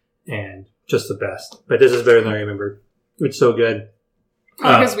 and just the best. But this is better than I remembered. It's so good.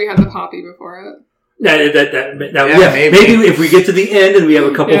 Because we had the poppy before it. Maybe if we get to the end and we have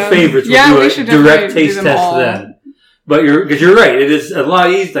a couple favorites, we'll do a direct taste test then. But because you're right, it is a lot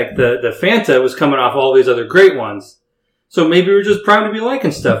easier. Like the Fanta was coming off all these other great ones, so maybe we're just primed to be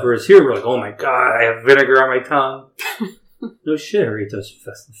liking stuff. Whereas here we're like, oh my god, I have vinegar on my tongue. No shit, Jarritos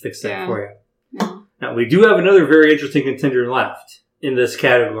fix that for you. Yeah. Now we do have another very interesting contender left in this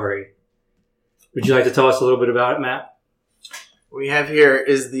category. Would you like to tell us a little bit about it, Matt? We have here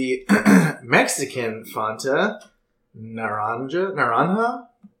is the Mexican Fanta Naranja?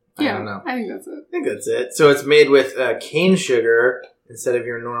 I don't know. I think that's it. So it's made with cane sugar instead of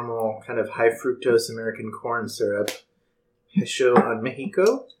your normal kind of high fructose American corn syrup. Hecho on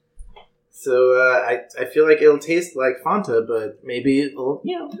Mexico. So I feel like it'll taste like Fanta, but maybe it'll,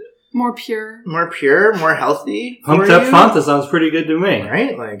 more pure, more healthy. Pumped up Fanta sounds pretty good to me,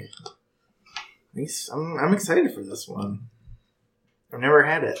 right? Like, I'm excited for this one. I've never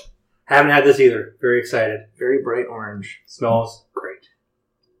had it. Haven't had this either. Very excited. Very bright orange. Smells great.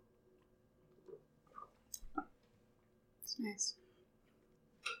 It's nice.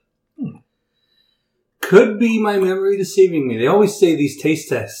 Could be my memory deceiving me. They always say these taste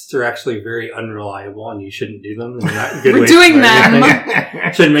tests are actually very unreliable and you shouldn't do them. We're doing them.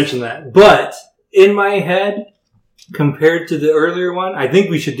 I should mention that. But in my head, compared to the earlier one, I think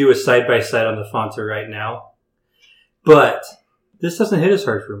we should do a side-by-side on the Fanta right now. But this doesn't hit as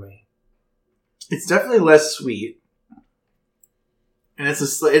hard for me. It's definitely less sweet. And it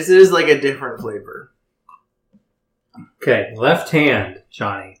is like a different flavor. Okay, left hand,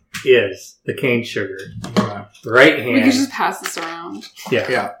 Johnny, is the cane sugar. Right hand. We could just pass this around.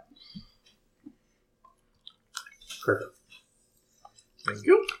 Yeah. Perfect. Thank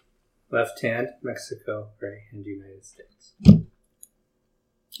you. Left hand, Mexico. Right hand, United States.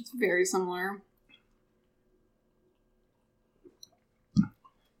 It's very similar.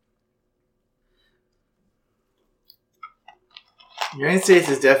 United States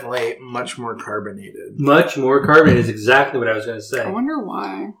is definitely much more carbonated. Much more carbonated is exactly what I was going to say. I wonder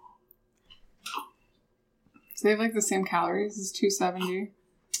why. So they have like the same calories as 270?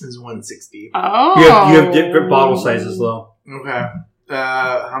 This is 160. Oh. You have different bottle sizes, though. Okay.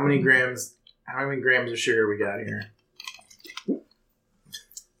 How many grams of sugar we got here?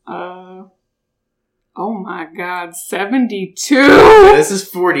 Oh my god, 72? This is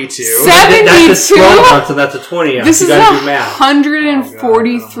 42. 72? That's a 12 ounce and that's a 20 ounce. This you is gotta do math.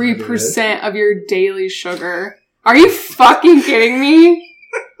 143% of your daily sugar. Are you fucking kidding me?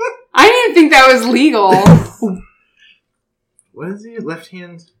 I didn't even think that was legal. What is it? Left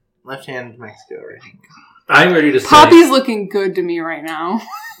hand Mexico, right? I'm ready to say. Poppy's looking good to me right now.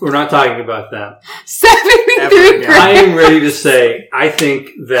 We're not talking about that. 73 grams. I am ready to say, I think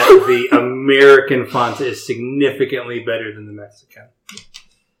that the American Fanta is significantly better than the Mexican.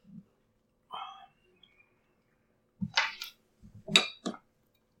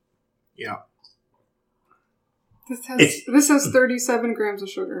 Yeah. This has 37 grams of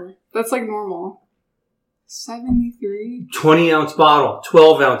sugar. That's like normal. 73? 20 ounce bottle,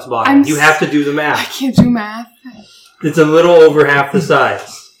 12 ounce bottle. You have to do the math. I can't do math. It's a little over half the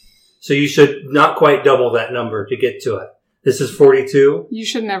size. So you should not quite double that number to get to it. This is 42. You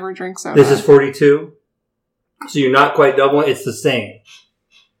should never drink soda. This is 42. So you're not quite doubling. It's the same.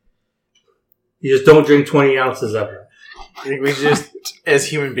 You just don't drink 20 ounces of it. I think we just, as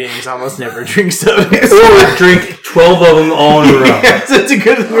human beings, almost never drink soda. Or drink 12 of them all in a row. Yeah, so it's a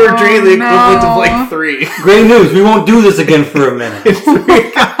good thing we're drinking the equivalent of like 3. Great news. We won't do this again for a minute.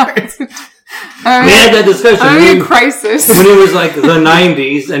 We had that discussion. I'm in crisis. When it was like the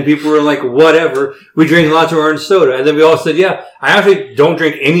 90s and people were like, whatever, we drink lots of orange soda. And then we all said, yeah, I actually don't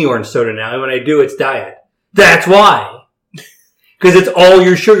drink any orange soda now. And when I do, it's diet. That's why. Because it's all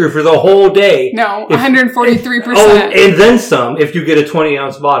your sugar for the whole day. No, 143%. Oh, and then some if you get a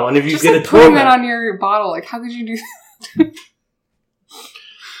 20-ounce bottle. And if you just get like a 12 putting that on your bottle, like, how could you do that?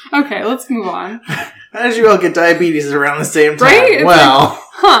 Okay, let's move on. How did you all get diabetes around the same time? Right? It's well.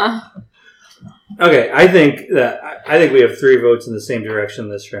 Huh. Okay, I think we have 3 votes in the same direction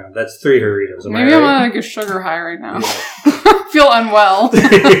this round. That's 3 Doritos. Maybe I'm on like a sugar high right now. I feel unwell.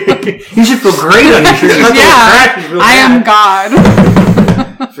 You should feel great on your sugar. I am God.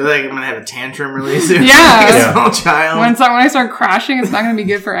 I feel like I'm going to have a tantrum really soon. Yeah. Like a small child. When I start crashing, it's not going to be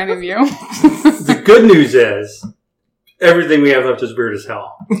good for any of you. The good news is, everything we have left is weird as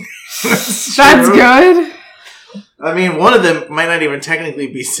hell. That's good. I mean, one of them might not even technically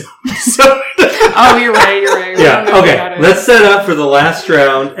be so. Oh, you're right. Yeah, okay. Let's set up for the last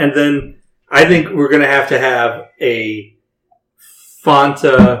round, and then I think we're going to have a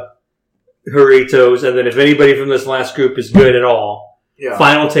Fanta Doritos, and then if anybody from this last group is good at all,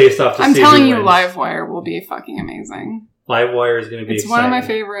 final taste off to I'm see telling who you, wins. Livewire will be fucking amazing. Livewire is going to be It's exciting. one of my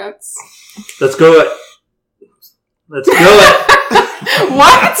favorites. Let's go it.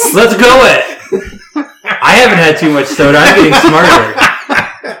 What? Let's go it. I haven't had too much soda. I'm getting smarter.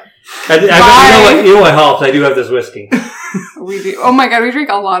 You know what helps? I do have this whiskey. We do. Oh my god, we drink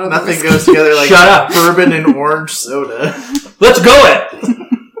a lot of Nothing whiskey. goes together like Shut up. bourbon and orange soda. Let's go it.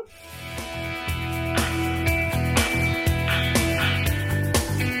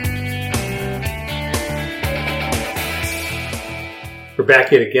 We're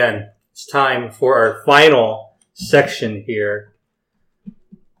back yet again. It's time for our final section here.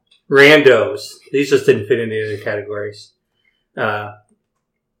 Randos. These just didn't fit into the other categories.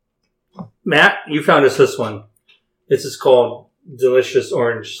 Matt, you found us this one. This is called Delicious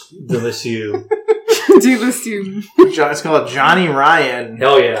Orange Delicieux. It's called Johnny Ryan.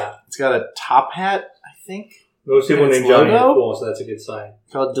 Hell yeah. It's got a top hat, I think. Most people And named its Johnny are logo? cool, so that's a good sign.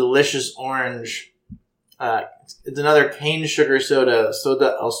 It's called Delicious Orange. It's another cane sugar soda.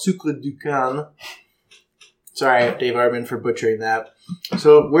 Soda al sucre du can. Sorry, Dave Arbin, for butchering that.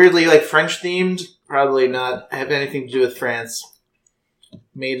 So, weirdly, like, French themed. Probably not have anything to do with France.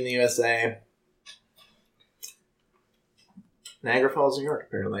 Made in the USA. Niagara Falls, New York,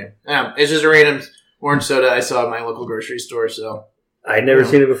 apparently. It's just a random orange soda I saw at my local grocery store, so. I'd never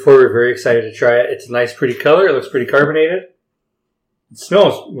seen it before. We're very excited to try it. It's a nice, pretty color. It looks pretty carbonated. It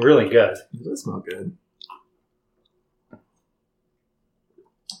smells really good. It does smell good.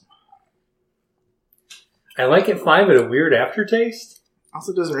 I like it fine, but a weird aftertaste.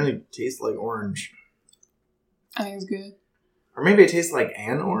 Also doesn't really taste like orange. I think it's good. Or maybe it tastes like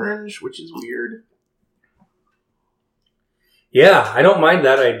an orange, which is weird. Yeah, I don't mind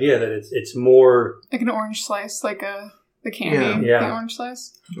that idea that it's more... Like an orange slice, like the candy, Yeah. the orange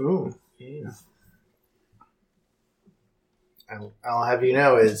slice. Ooh, yeah. I'll have you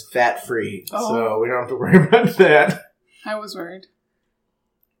know it's fat-free, so we don't have to worry about that. I was worried.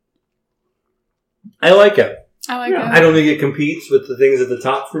 I like it. I like it. I don't think it competes with the things at the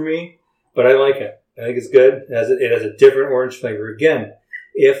top for me, but I like it. I think it's good. It has a different orange flavor. Again,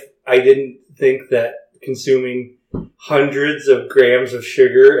 if I didn't think that consuming hundreds of grams of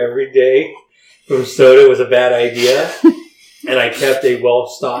sugar every day from soda was a bad idea, and I kept a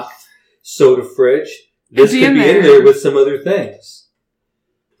well-stocked soda fridge, this could be in there with some other things.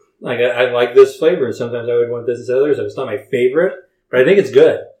 Like, I like this flavor. Sometimes I would want this instead of others. It's not my favorite, but I think it's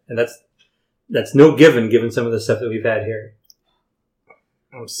good. And that's no given some of the stuff that we've had here.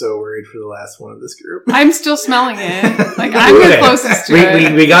 I'm so worried for the last one of this group. I'm still smelling it. Like, I'm the closest to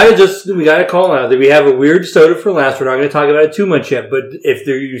it. We gotta call out that we have a weird soda for last. We're not going to talk about it too much yet, but if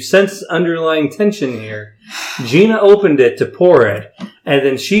you sense underlying tension here, Gina opened it to pour it, and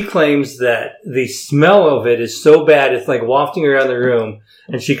then she claims that the smell of it is so bad it's like wafting around the room,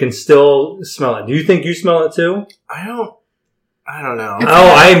 and she can still smell it. Do you think you smell it too? I don't know.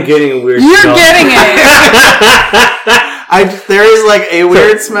 I am getting a weird smell. You're getting it! There is like a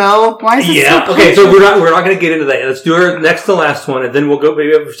weird smell. Why is it so okay, so we're not going to get into that. Let's do our next to last one, and then we'll go.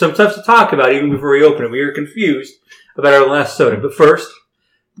 Maybe have some stuff to talk about even before we open it. We were confused about our last soda, but first,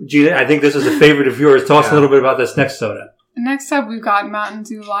 Gina, I think this is a favorite of yours. Tell us a little bit about this next soda. Next up, we've got Mountain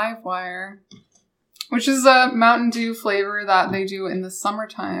Dew Livewire, which is a Mountain Dew flavor that they do in the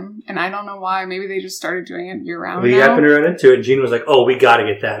summertime, and I don't know why. Maybe they just started doing it year-round We happened to run into it, and Gina was like, "Oh, we got to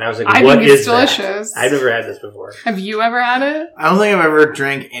get that." And I was like, I "What think it's is delicious. that?" I've never had this before. Have you ever had it? I don't think I've ever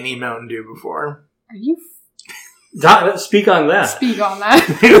drank any Mountain Dew before. Are you? Speak on that. Speak on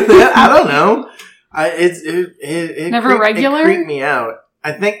that. I don't know. It Never regular? It creeped me out.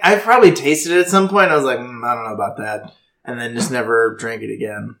 I think I probably tasted it at some point. I was like, I don't know about that, and then just never drank it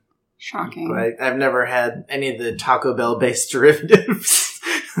again. Shocking. But I've never had any of the Taco Bell based derivatives.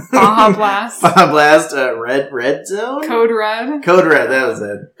 Baja Blast. Baja Blast, Red Zone? Code Red. Code Red, that was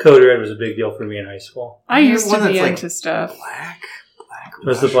it. Code Red was a big deal for me in high school. I used to One be that's into stuff. Black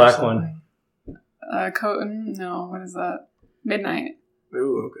What's the Rush or black something? Cotton. No, what is that? Midnight.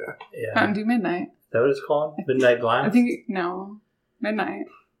 Ooh, okay. Yeah. Mountain Dew Midnight. Is that what it's called? Midnight Black? I think, no. Midnight.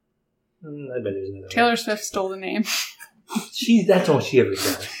 I bet there's another Taylor Swift stole the name. one. That's all she ever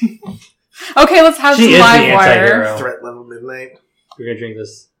does. Okay, let's have She some is the live wire. anti-hero. Threat level midnight. We're going to drink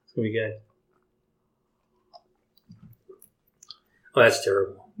this. It's going to be good. Oh, that's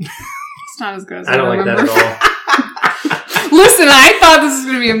terrible. It's not as good as I don't like that remember. at all. Listen, I thought this was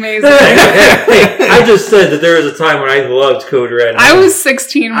going to be amazing. Hey, I just said that there was a time when I loved Code Red. I was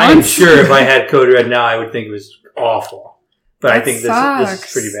 16 once. I'm sure if I had Code Red now, I would think it was awful. But I That think this sucks.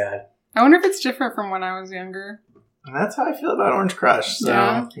 is pretty bad. I wonder if it's different from when I was younger. And that's how I feel about Orange Crush. So,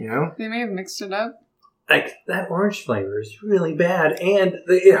 Yeah. you know. They may have mixed it up. Like, that orange flavor is really bad, and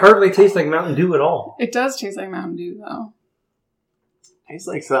it hardly tastes like Mountain Dew at all. It does taste like Mountain Dew, though. Tastes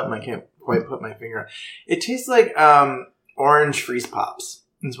like something I can't quite put my finger on. It tastes like orange freeze pops.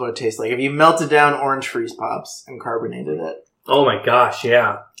 That's what it tastes like. If you melted down orange freeze pops and carbonated it. Oh my gosh,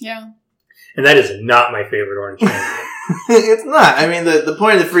 yeah. Yeah. And that is not my favorite orange flavor. It's not. I mean, the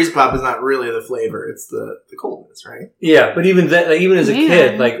point of the freeze pop is not really the flavor. It's the coldness, right? Yeah, but even that, like, even as a Man.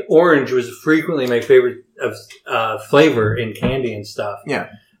 kid, like, orange was frequently my favorite of flavor in candy and stuff. Yeah.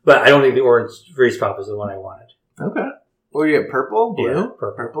 But I don't think the orange freeze pop is the one I wanted. Okay. What do you get? Purple? Blue? Yeah,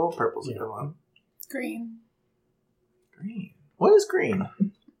 purple. Purple's a good one. Green. Green. What is green?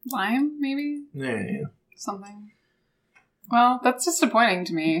 Lime, maybe? Yeah. Something. Well, that's disappointing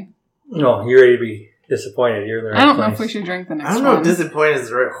to me. No, you're ready to be disappointed. You're in the right I don't place. know if we should drink the next I don't one. know if disappointed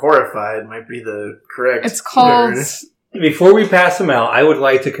is right. Horrified might be the correct It's called... word. Before we pass them out, I would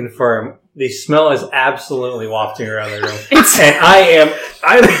like to confirm the smell is absolutely wafting around the room. It's... And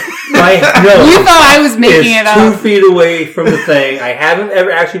my nose You thought I was is making it 2 up. feet away from the thing. I haven't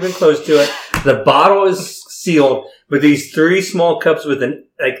ever actually been close to it. The bottle is sealed, but these 3 small cups with a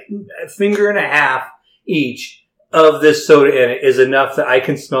finger and a half each of this soda in it is enough that I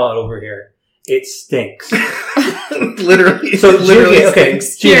can smell it over here. It stinks. Literally. So, literally Gina, okay,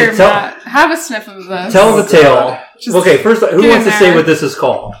 stinks. Gina, Here, Matt, have a sniff of this. tell the tale. Just Okay, first, who get wants in to say there. what this is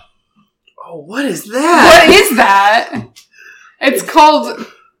called? Oh, what is that? What is that? It's called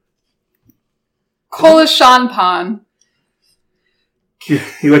Cola Shanpan.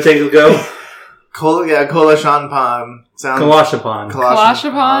 You want to take a go? Cola Shanpan. Sounds Kalashapon.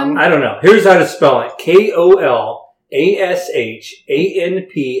 Kalashapon? I don't know. Here's how to spell it.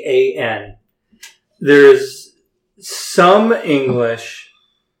 KOLASHANPAN. There's some English.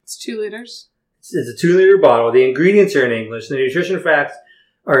 It's 2 liters. It's a 2-liter bottle. The ingredients are in English. The nutrition facts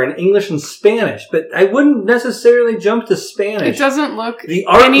are in English and Spanish. But I wouldn't necessarily jump to Spanish. It doesn't look The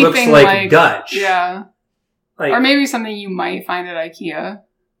art looks anything like Dutch. Yeah. Like, Or maybe something you might find at IKEA.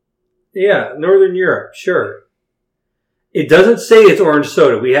 yeah, Northern Europe, sure. It doesn't say it's orange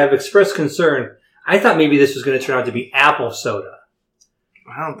soda. We have expressed concern. I thought maybe this was going to turn out to be apple soda.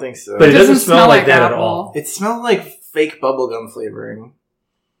 I don't think so. But it doesn't doesn't smell like that at apple. all. It smells like fake bubblegum flavoring.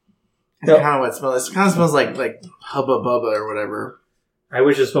 That's No. kind of what it smells. It kind of smells like Hubba Bubba or whatever. I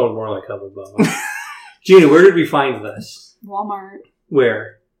wish it smelled more like Hubba Bubba. Gina, where did we find this? Walmart.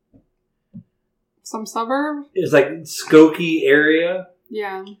 Where? Some suburb? It's like Skokie area.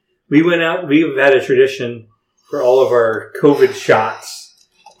 Yeah. We went out. We've had a tradition for all of our COVID shots.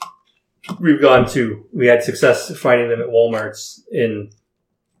 We had success finding them at Walmarts in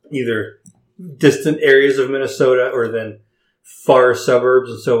either distant areas of Minnesota or then far suburbs.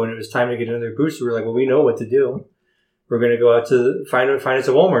 And so when it was time to get another booster, we were like, well, we know what to do. We're going to go out to find us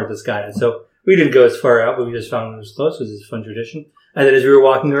a Walmart that's got it. So we didn't go as far out, but we just found one that was close because it's a fun tradition. And then as we were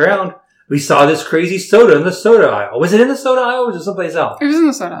walking around, we saw this crazy soda in the soda aisle. Was it in the soda aisle or was it someplace else? It was in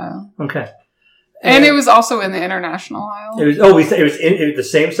the soda aisle. Okay. And it was also in the international aisle. It was the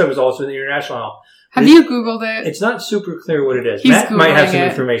same stuff was also in the international aisle. Have you Googled it? It's not super clear what it is. He's Matt might have some Googling it.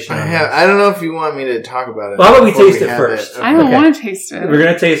 information on I don't know if you want me to talk about it. Well, how about we before taste it have first? Okay. I don't Okay. want to taste it. We're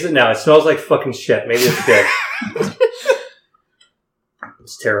going to taste it now. It smells like fucking shit. Maybe it's good.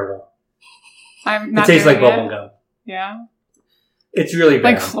 It's terrible. I'm not It tastes like doing it. bubble gum. Yeah. It's really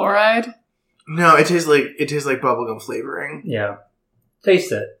bad. Like fluoride? No, it tastes like bubblegum flavoring. Yeah.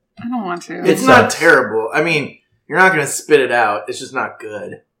 Taste it. I don't want to. It It's not sucks. terrible. I mean, you're not going to spit it out. It's just not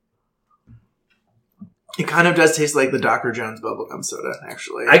good. It kind of does taste like the Dr. Jones bubblegum soda,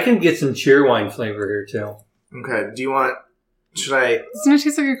 actually. I can get some cheerwine flavor here too. Okay. Do you want? Should I Doesn't it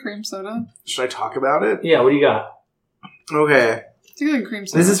taste like a cream soda? talk about it? Yeah, what do you got? Okay. Particularly cream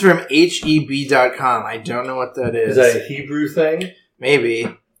soda. This is from HEB.com. I don't know what that is. Is that a Hebrew thing? Maybe.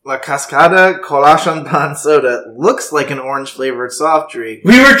 La Cascada Cola Champagne Soda looks like an orange-flavored soft drink,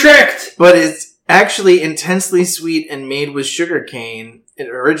 We were tricked! but it's actually intensely sweet and made with sugarcane. It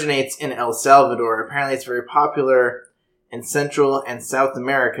originates in El Salvador. Apparently it's very popular in Central and South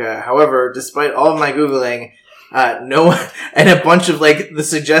America. However, despite all of my Googling, no one, and a bunch of the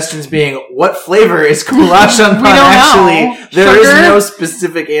suggestions being, what flavor is Cola Champagne We don't actually? know. There is Sugar? no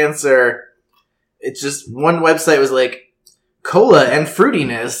specific answer. It's just, one website was like, cola and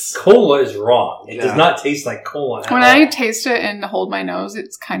fruitiness. Cola is wrong. It Yeah. does not taste like cola at When all. I taste it and hold my nose,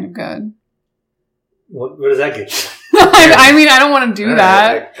 it's kind of good. What does that get you? I mean, I don't want to do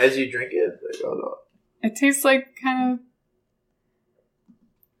that. Like, as you drink it, It tastes like kind of...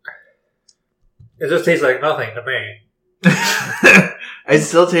 It just tastes like nothing to me. it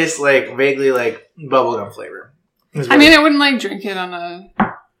still tastes vaguely like bubblegum flavor. I mean, I wouldn't drink it on a...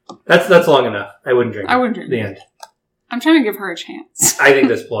 That's long enough. I wouldn't drink it. I wouldn't drink The it. end. I'm trying to give her a chance. I think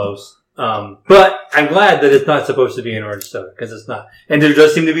this blows. But I'm glad that it's not supposed to be an orange soda, because it's not. And there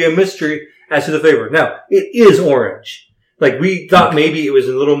does seem to be a mystery as to the flavor. Now, it is orange. We thought maybe it was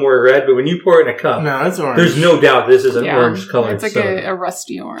a little more red, but when you pour it in a cup, no, it's orange. there's no doubt this is an Yeah, orange colored it's like soda. a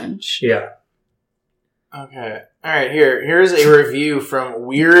rusty orange. Yeah. Okay. All right. Here's a review from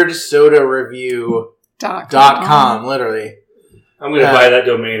WeirdSodaReview.com. .com. Literally, I'm going to buy that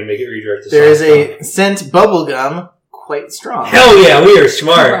domain and make it redirect to there is Soft a scent bubblegum, quite strong. Hell yeah, we are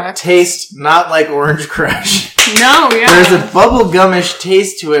smart. Correct. Taste not like Orange Crush. No, yeah. There's a bubblegumish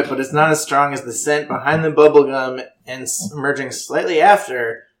taste to it, but it's not as strong as the scent behind the bubblegum, and emerging slightly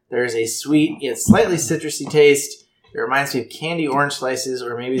after, there's a sweet yet slightly citrusy taste. It reminds me of candy orange slices,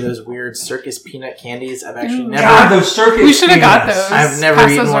 or maybe those weird circus peanut candies. I've actually never... God, those circus We should have got peanuts. those. I've never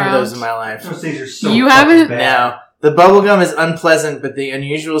Pass eaten those one of around. those in my life. Those things are so You fucking haven't? bad. Now, the bubblegum is unpleasant, but the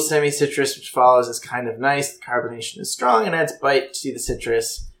unusual semi-citrus which follows is kind of nice. The carbonation is strong and adds bite to the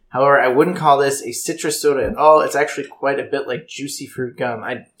citrus. However, I wouldn't call this a citrus soda at all. It's actually quite a bit like juicy fruit gum.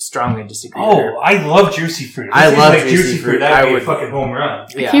 I strongly disagree there. Oh, I love juicy fruit. If I it love tastes like juicy fruit. That would I be would- a fucking home run.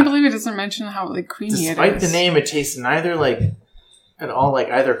 I can't believe it doesn't mention how creamy Despite it the is. name, it tastes neither at all like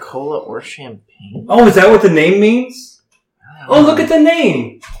either cola or champagne. Oh, is that what the name means? Oh, look at the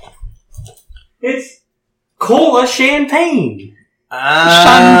name. It's Cola Champagne.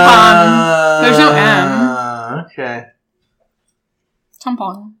 Champagne. There's no M. Okay.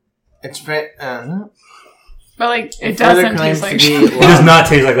 Tampon. It's very... But it It doesn't further claims taste like to be- It does not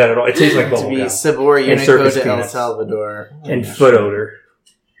taste like that at all. It tastes like to be bubblegum. Sabor And Unico circus de El peanuts. Salvador. And foot odor.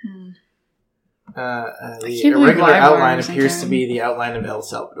 The can't believe irregular Livewire outline is appears to thinking. be the outline of El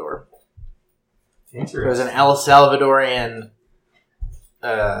Salvador. It was Interesting. an El Salvadorian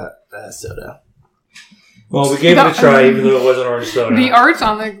soda. Well, we gave it a try, even though it wasn't orange soda. The art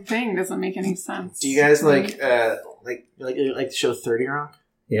on the thing doesn't make any sense. Do you guys like the show 30 Rock?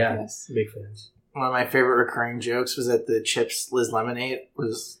 Yeah, Yes. big fans. One of my favorite recurring jokes was that the chips Liz Lemon ate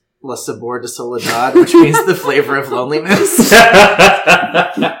was La Sabor de Soledad, which means the flavor of loneliness.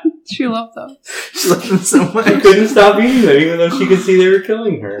 She loved those. She loved them so She much. couldn't stop eating them, even though she could see they were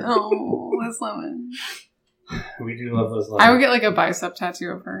killing her. Oh, Liz Lemon. We do love those I would lines. get a bicep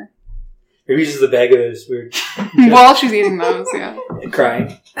tattoo of her. Maybe just the bag of this weird While she's eating those, yeah.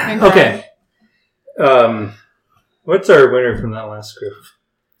 crying. And Okay. What's our winner from that last group?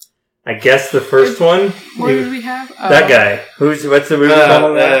 I guess the first one. What did we have? That guy. What's the movie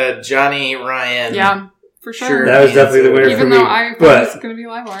called? Johnny Ryan. Yeah, for sure. Sure. That was definitely the winner for Even me. though I thought it was going to be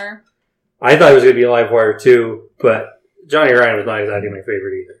Livewire. I thought it was going to be Livewire too, but Johnny Ryan was not exactly my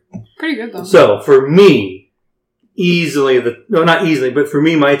favorite either. Pretty good, though. So for me, not easily, but for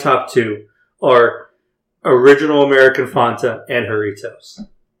me, my top two are Original American Fanta and Jarritos.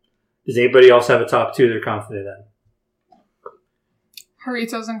 Does anybody else have a top two they're confident in?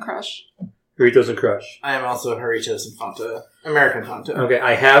 Jarritos and Crush. Jarritos and Crush. I am also Jarritos and Fanta. American Fanta. Okay,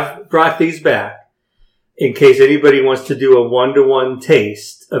 I have brought these back in case anybody wants to do a 1-to-1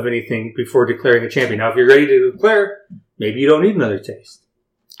 taste of anything before declaring a champion. Now, if you're ready to declare, maybe you don't need another taste.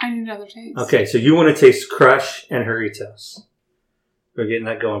 I need another taste. Okay, so you want to taste Crush and Jarritos. We're getting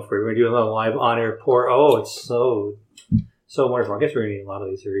that going for you. We're going to do a little live on-air pour. Oh, it's so wonderful. I guess we're going to need a lot of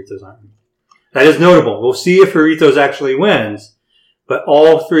these Jarritos, aren't we? That is notable. We'll see if Jarritos actually wins, but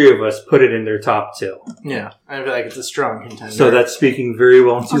all three of us put it in their top two. Yeah, I feel like it's a strong contender. So that's speaking very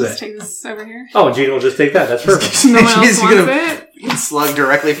well I'll to just it. take this over here. Oh, Gina will just take that. That's perfect. No one else She's wants gonna it. slug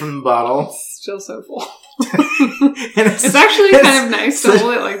directly from the bottle. It's still so full. And It's actually kind of nice to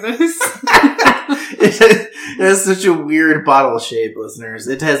hold it like this. It has such a weird bottle shape, listeners.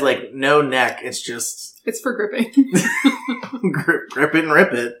 It has no neck. It's just It's for gripping. grip. Grip it and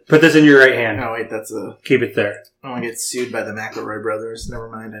rip it. Put this in your right hand. Oh, wait, that's a... Keep it there. I don't want to get sued by the McElroy brothers. Never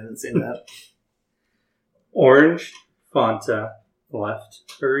mind, I didn't say that. Orange, Fanta, left,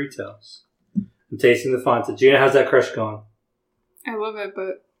 Doritos. I'm tasting the Fanta. Gina, how's that crush going? I love it,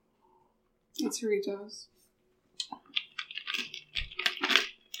 but it's Doritos.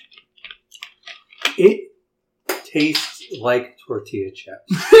 It tastes like tortilla chips.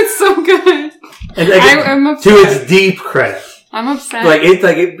 It's so good. And like, I'm to upset. its deep credit. I'm upset.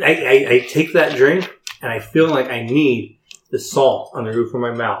 I take that drink and I feel like I need the salt on the roof of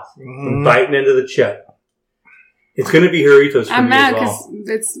my mouth. I'm biting into the chip. It's going to be Doritos for I'm me mad as well.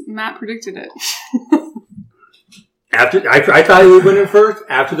 because Matt predicted it. After I thought he would win it first.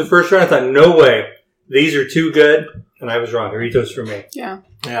 After the first round, I thought, no way. These are too good. And I was wrong. Doritos for me. Yeah.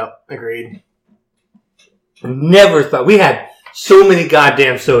 Yeah, agreed. Never thought. We had so many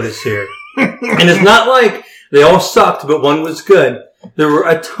goddamn sodas here. And it's not like they all sucked, but one was good. There were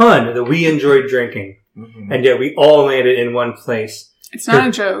a ton that we enjoyed drinking. Mm-hmm. And yet we all landed in one place. It's not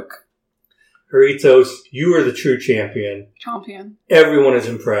a joke. Doritos, you are the true champion. Champion. Everyone is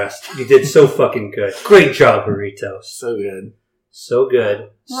impressed. You did so fucking good. Great job, Doritos. So good. So good.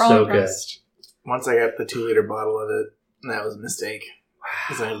 We're all so impressed. Once I got the 2-liter bottle of it, that was a mistake.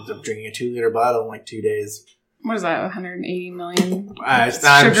 Because I ended up drinking a 2-liter bottle in like 2 days. What is that, 180 million I'm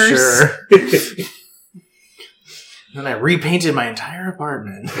sugars? sure. Then I repainted my entire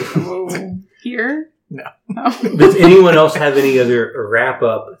apartment. Whoa. Here? No. Oh. Does anyone else have any other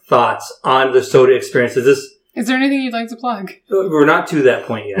wrap-up thoughts on the soda experience? Is there anything you'd like to plug? We're not to that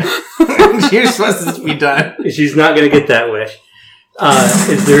point yet. You're supposed to be done. She's not going to get that wish.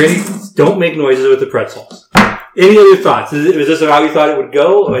 Is there any... Don't make noises with the pretzels. Any other thoughts? Was this how you thought it would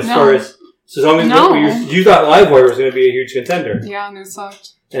go? As far as... So tell me, No. you thought Livewire was going to be a huge contender. Yeah, and it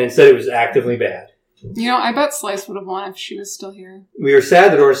sucked. And instead it was actively bad. You know, I bet Slice would have won if she was still here. We were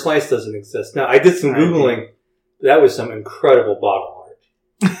sad that Orange Slice doesn't exist. Now, I did some Googling. That was some incredible bottle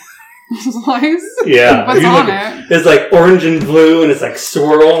art. Slice? Yeah. What's on it? It's like orange and blue, and it's like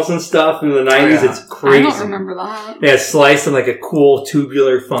swirls and stuff in the 90s. It's crazy. I don't remember that. They had Slice in like a cool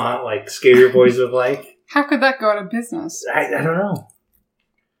tubular font like Skater Boys would like. How could that go out of business? I don't know.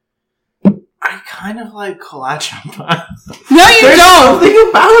 I kind of like Kalachapa. No, you There's don't! something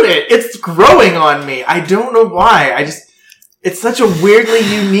about it. It's growing on me. I don't know why. It's such a weirdly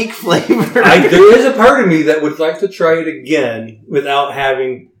unique flavor. There is a part of me that would like to try it again without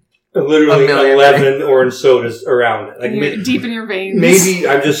having literally 11 orange sodas around it. Like deep in your veins. Maybe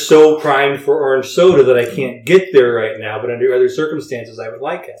I'm just so primed for orange soda that I can't get there right now, but under other circumstances I would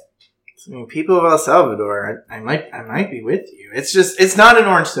like it. I mean, people of El Salvador, I might be with you. It's not an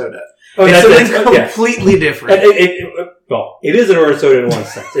orange soda. Oh, it's something completely different. Well, it is an orange soda in one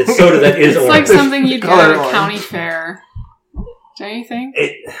sense. It's soda that is it's orange. It's like something you'd get at a county fair. Don't you think?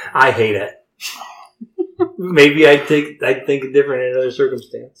 I hate it. Maybe I'd think different in another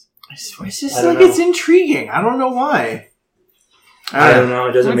circumstance. It's just like it's intriguing. I don't know why. I don't know.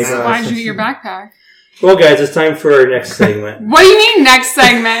 It doesn't make sense. Why did you get your backpack? Well, guys, it's time for our next segment. What do you mean, next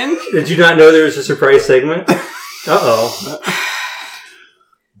segment? Did you not know there was a surprise segment? Uh-oh.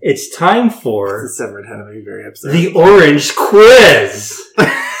 It's time for... The severed head of me very upset. The Orange Quiz!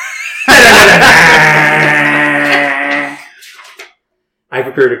 I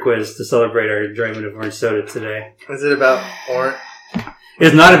prepared a quiz to celebrate our enjoyment of orange soda today. Is it about orange?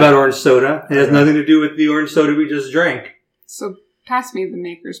 It's not about orange soda. It has nothing to do with the orange soda we just drank. So, pass me the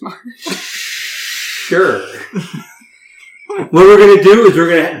Maker's Mark. Sure. What we're going to do is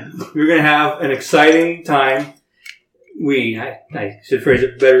we're going to have an exciting time. I should phrase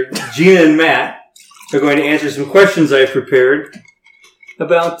it better. Gina and Matt are going to answer some questions I've prepared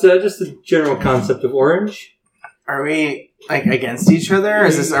about just the general concept of orange. Are we like against each other?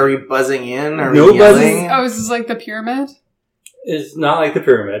 Are we buzzing in? Are no we buzzing. Oh, is this like the pyramid? It's not like the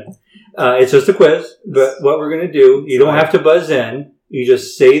pyramid. It's just a quiz. But what we're going to do, you don't have to buzz in. You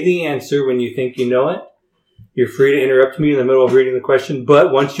just say the answer when you think you know it. You're free to interrupt me in the middle of reading the question.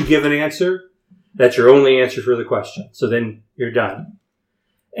 But once you give an answer, that's your only answer for the question. So then you're done.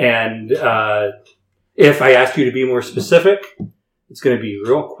 And if I ask you to be more specific, it's going to be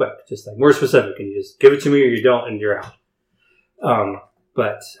real quick. Just like more specific. And you just give it to me or you don't and you're out.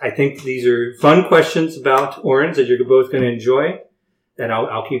 But I think these are fun questions about orange that you're both going to enjoy. And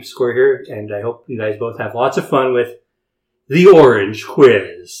I'll keep score here. And I hope you guys both have lots of fun with the Orange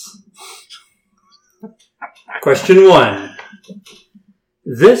Quiz. Question 1.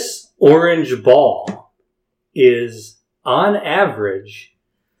 This orange ball is, on average,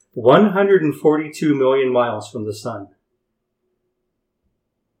 142 million miles from the sun.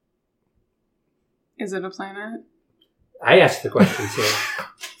 Is it a planet? I asked the question, so.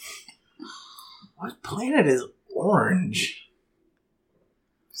 What planet is orange?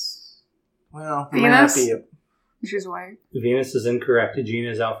 Well, it might Venus? not be a... She's white. Venus is incorrect. Gina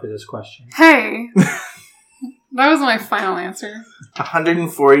is out for this question. Hey! That was my final answer.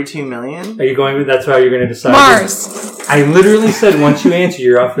 142 million? Are you going? That's how you're going to decide. Mars. I literally said once you answer,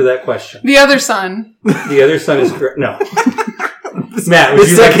 you're out for that question. The other sun. The other sun is correct. No. Matt, The would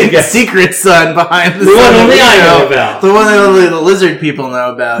you like to second guess? secret sun behind the The one sun only that I we know about. The one that only the lizard people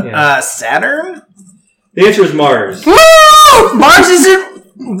know about. Yeah. Saturn? The answer is Mars. Woo!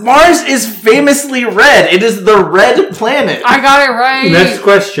 Mars is famously red. It is the red planet. I got it right. Next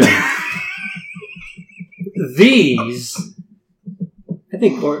question. These, I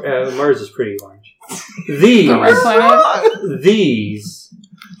think Mars is pretty orange. The red planet. These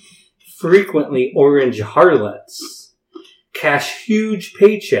frequently orange harlots cash huge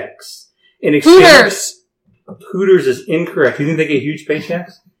paychecks in exchange. Hooters. Hooters is incorrect. You think they get huge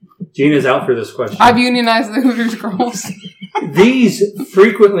paychecks? Gina's out for this question. I've unionized the Hooters girls. These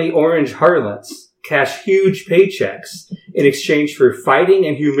frequently orange harlots cash huge paychecks in exchange for fighting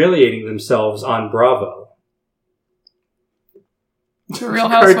and humiliating themselves on Bravo. The Real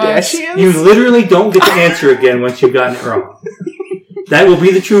Housewives. Kardashians? You literally don't get to answer again once you've gotten it wrong. That will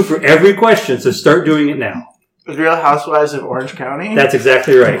be the truth for every question, so start doing it now. The Real Housewives of Orange County? That's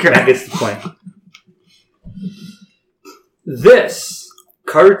exactly right. Okay. That gets the point. This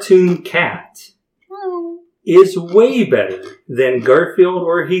cartoon cat is way better than Garfield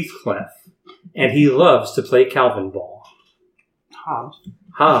or Heathcliff, and he loves to play Calvin ball. Hobbs.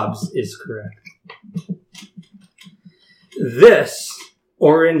 Hobbs is correct. This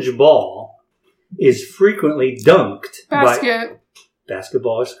orange ball is frequently dunked by... Basket.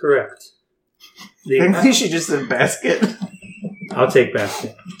 Basketball is correct. I think she just said basket. I'll take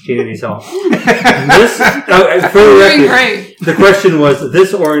basket. Gina needs help. For the Doing record, great. the question was,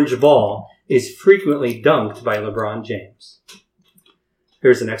 this orange ball is frequently dunked by LeBron James.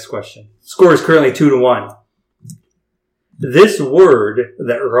 Here's the next question. Score is currently 2-1. This word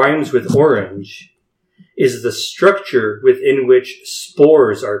that rhymes with orange is the structure within which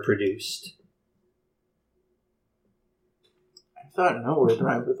spores are produced. I thought no word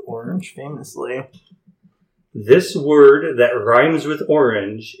rhymed with orange, famously. This word that rhymes with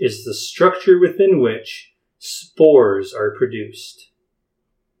orange is the structure within which spores are produced.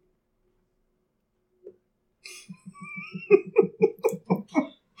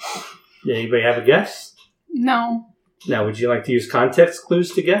 Anybody have a guess? No. Now, would you like to use context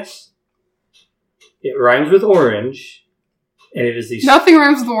clues to guess? It rhymes with orange, and it is the... Nothing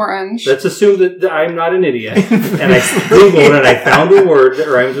rhymes with orange. Let's assume that I'm not an idiot, and I Googled and I found a word that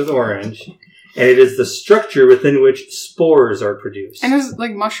rhymes with orange, and it is the structure within which spores are produced. And there's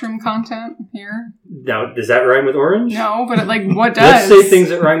like mushroom content here. Now, does that rhyme with orange? No, but what Let's does? say things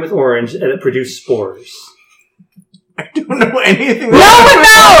that rhyme with orange and that produce spores. I don't know anything. No one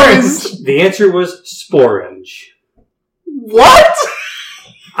knows! The answer was sporange. What?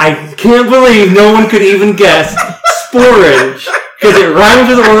 I can't believe no one could even guess sporange because it rhymes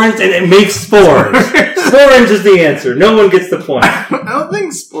with orange and it makes spores. Sporange is the answer. No one gets the point. I don't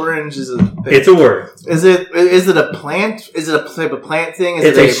think sporange is a thing. It's a word. Is it a plant? Is it a type of plant thing? Is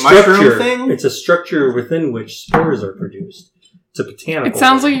It's it a mushroom structure. thing? It's a structure within which spores are produced. It's a botanical. It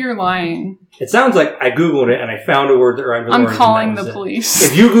sounds word. like you're lying. It sounds like I Googled it and I found a word that rhymes with I'm orange. calling and that the was it. police.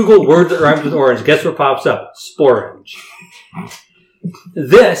 If you Google word that rhymes with orange, guess what pops up? Sporange.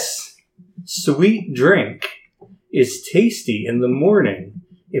 This sweet drink is tasty in the morning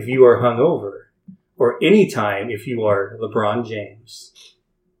if you are hungover, or any time if you are LeBron James.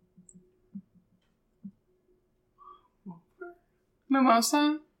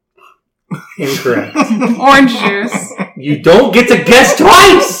 Mimosa? Incorrect. Orange juice. You don't get to guess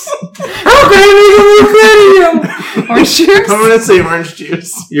twice! How can I make a look at Orange I'm juice? gonna say orange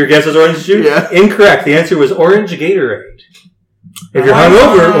juice. you? Your guess was orange juice? Yeah. Incorrect. The answer was orange Gatorade. If you're Ah.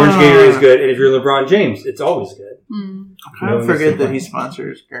 hungover, orange Gatorade is good, and if you're LeBron James, it's always good. I kind of forget that he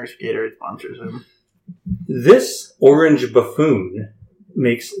sponsors Gatorade sponsors him. This orange buffoon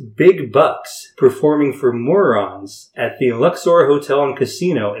makes big bucks performing for morons at the Luxor Hotel and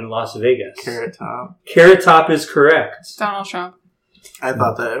Casino in Las Vegas. Carrot Top. Carrot Top is correct. Donald Trump. I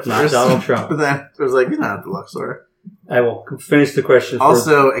thought that at Not first. Donald Trump. But then it was like, he's not at the Luxor. I will finish the question.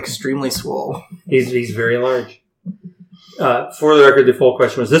 Also, extremely swole. He's very large. For the record, the full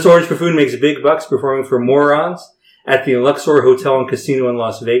question was, this orange buffoon makes big bucks performing for morons at the Luxor Hotel and Casino in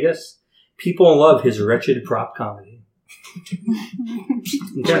Las Vegas. People love his wretched prop comedy.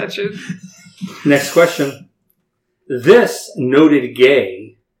 Okay. Wretched. Next question. This noted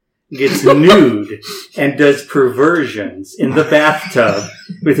gay gets nude and does perversions in the bathtub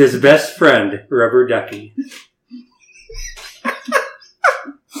with his best friend, Rubber Ducky.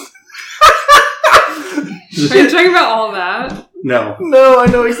 Are you talking about all that? No. No, I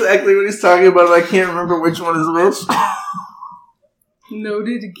know exactly what he's talking about, but I can't remember which one is which.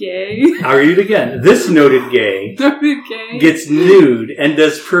 Noted gay. I'll read it again. This noted gay gets nude and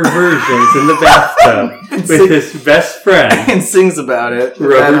does perversions in the bathtub with his best friend and sings about it.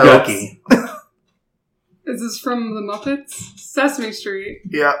 Rubber Ducky. Is this from the Muppets? Sesame Street.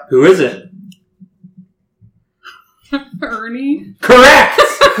 Yeah. Who is it? Ernie? Correct!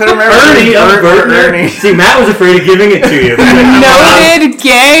 Couldn't remember. Ernie. See, Matt was afraid of giving it to you. Noted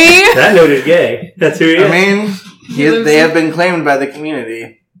gay? That noted gay. That's who he is. I mean, they have been claimed by the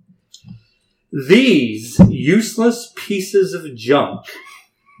community. These useless pieces of junk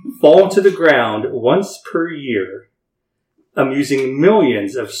fall to the ground once per year, amusing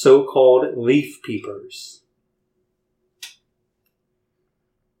millions of so-called leaf peepers.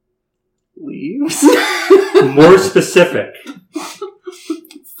 Leaves? More specific.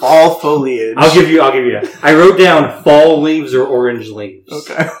 Fall foliage. I'll give you that. I wrote down fall leaves or orange leaves.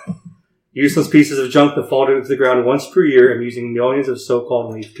 Okay. Useless pieces of junk that fall to the ground once per year, amusing millions of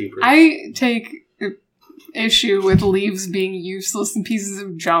so-called leaf peepers. I take issue with leaves being useless and pieces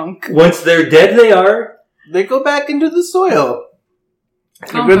of junk. Once they're dead, they are. They go back into the soil. They're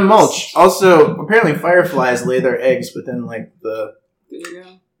Compost. good mulch. Also, apparently fireflies lay their eggs within, like, the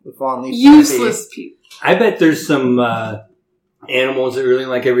fallen leaf. Useless people. I bet there's some animals that really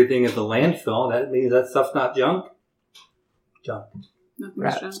like everything at the landfill. That means that stuff's not junk. Junk.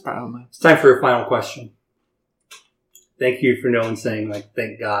 Rats, probably. It's time for a final question. Thank you for no one saying, like,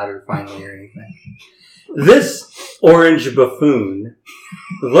 thank God or finally or anything. This orange buffoon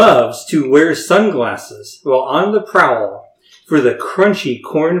loves to wear sunglasses while on the prowl for the crunchy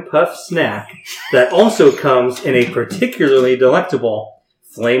corn puff snack that also comes in a particularly delectable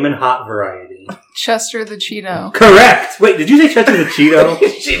Flamin' Hot variety. Chester the Cheeto. Correct! Wait, did you say Chester the Cheeto?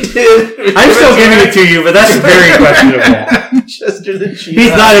 She did. I'm still giving it to you, but that's very questionable. Chester the Cheetah.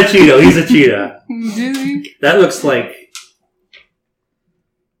 He's not a Cheeto, he's a cheetah. Really? That looks like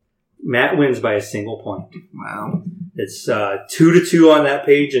Matt wins by a single point. Wow. It's 2-2 on that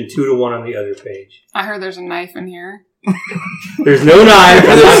page and 2-1 on the other page. I heard there's a knife in here. There's no knife.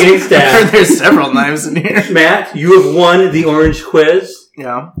 I'm not getting stabbed. There's several knives in here. Matt, you have won the orange quiz.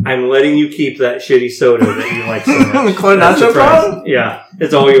 Yeah. I'm letting you keep that shitty soda that you like so much. Corn nacho problem? Yeah.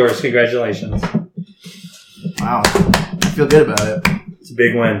 It's all yours. Congratulations. Wow. I feel good about it. It's a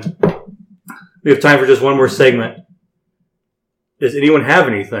big win. We have time for just one more segment. Does anyone have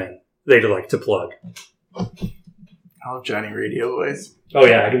anything they'd like to plug? I love Johnny Radio voice. Oh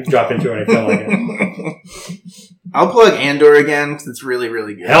yeah, I can drop into it when I feel like it. I'll plug Andor again because it's really,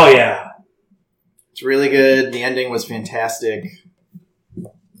 really good. Hell yeah. It's really good. The ending was fantastic.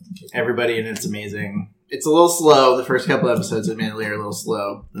 Everybody in it's amazing. It's a little slow. The first couple episodes, admittedly, are a little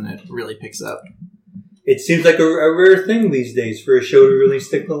slow, and it really picks up. It seems like a rare thing these days for a show to really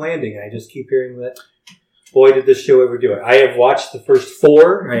stick the landing. I just keep hearing that. Boy, did this show ever do it. I have watched the first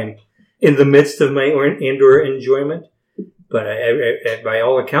 4. I am in the midst of my Andor enjoyment. But by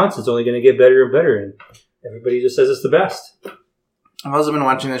all accounts, it's only going to get better and better. And everybody just says it's the best. I've also been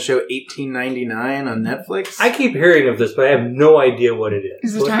watching the show 1899 on Netflix. I keep hearing of this, but I have no idea what it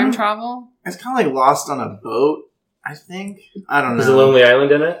is. Is it time travel? It's kind of like Lost on a Boat, I think. I don't know. Is the Lonely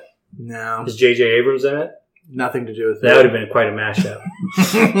Island in it? No. Is J.J. Abrams in it? Nothing to do with That would have been quite a mashup.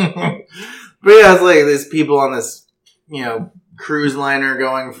 But yeah, it's like there's people on this, cruise liner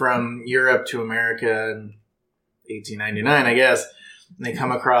going from Europe to America in 1899, I guess. And they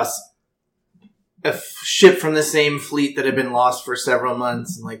come across a ship from the same fleet that had been lost for several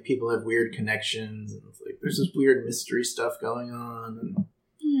months, and like people have weird connections, and it's like there's this weird mystery stuff going on, and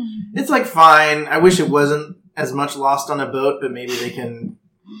it's like fine. I wish it wasn't as much Lost on a Boat, but maybe they can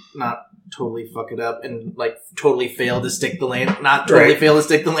not totally fuck it up and like totally fail to stick the landing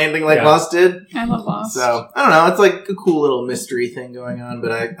like Lost did. I love Lost. So I don't know. It's like a cool little mystery thing going on,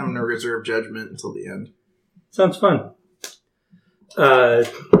 but I'm gonna reserve judgment until the end. Sounds fun. I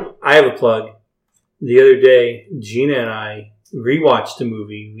have a plug. The other day, Gina and I rewatched a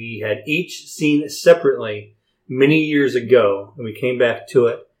movie we had each seen separately many years ago, and we came back to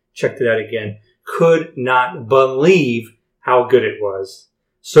it, checked it out again. Could not believe how good it was.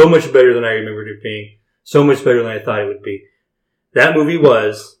 So much better than I remembered it being. So much better than I thought it would be. That movie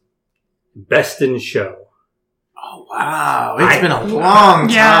was Best in Show. Oh, wow. It's been a long time.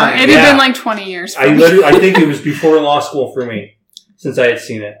 Yeah, it had been like 20 years. I think it was before law school for me, since I had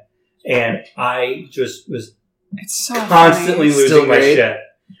seen it. And I just was it's so constantly funny. losing my shit.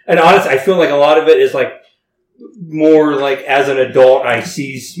 And honestly, I feel like a lot of it is like more like as an adult, I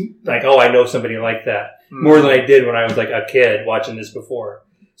see like, oh, I know somebody like that more than I did when I was like a kid watching this before.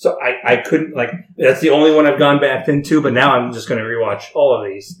 So I couldn't like, that's the only one I've gone back into, but now I'm just going to rewatch all of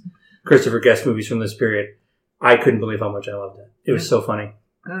these Christopher Guest movies from this period. I couldn't believe how much I loved it. It was so funny.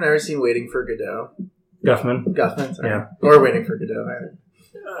 I've never seen Waiting for Godot. Guffman, sorry. yeah. Or Waiting for Godot either.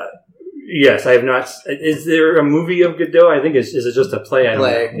 Yes, I have not. Is there a movie of Godot? I think is it just a play? I don't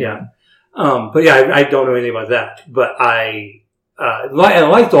know. Yeah. But yeah, I don't know anything about that. But I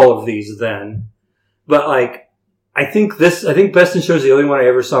liked all of these then. But like, I think Best in Show is the only one I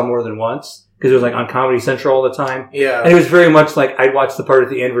ever saw more than once because it was like on Comedy Central all the time. Yeah. And it was very much like I'd watch the part at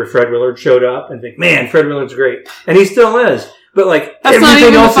the end where Fred Willard showed up and think, man, Fred Willard's great, and he still is. But like that's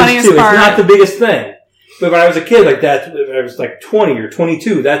everything else is too. Part. It's not the biggest thing. But when I was a kid, like that, I was like 20 or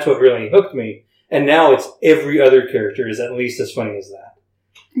 22. That's what really hooked me. And now it's every other character is at least as funny as that.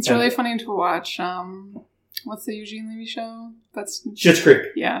 It's really funny to watch. What's the Eugene Levy show? That's Schitt's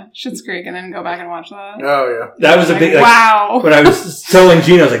Creek. Yeah, Schitt's Creek, and then go back and watch that. Oh yeah, that was a big like, wow. When I was telling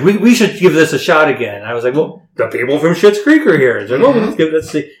Gina, I was like, we should give this a shot again. I was like, well, the people from Schitt's Creek are here. It's like, oh, let's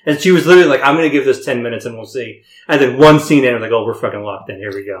see. And she was literally like, I'm going to give this 10 minutes and we'll see. And then one scene in, I was like, oh, we're fucking locked in.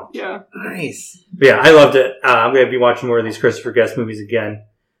 Here we go. Yeah, nice. But yeah, I loved it. I'm going to be watching more of these Christopher Guest movies again.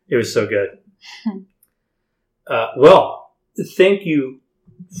 It was so good. Well, thank you.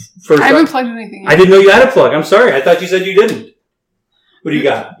 First, I haven't plugged anything yet. I didn't know you had a plug. I'm sorry. I thought you said you didn't. What do you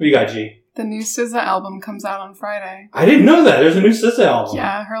got? What do you got, G? The new SZA album comes out on Friday. I didn't know that. There's a new SZA album.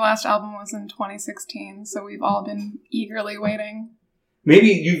 Yeah, her last album was in 2016, so we've all been eagerly waiting. Maybe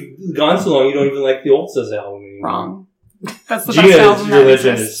you've gone so long you don't even like the old SZA album anymore. Wrong. That's the Gina's best album that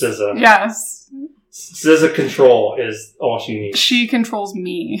religion exists. is SZA. Yes. SZA control is all she needs. She controls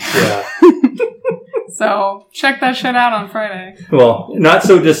me. Yeah. So, check that shit out on Friday. Well, not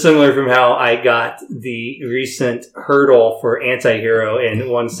so dissimilar from how I got the recent hurdle for Anti-Hero in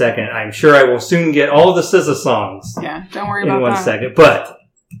 1 second. I'm sure I will soon get all the SZA songs. Yeah, don't worry about that. In 1 second. But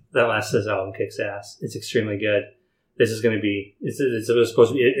that last SZA album kicks ass. It's extremely good. This is going to be, it's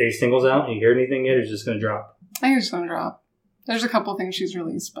supposed to be a singles out. You hear anything yet, or is it just going to drop? I think it's going to drop. There's a couple things she's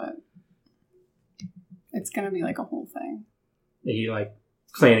released, but it's going to be like a whole thing. You like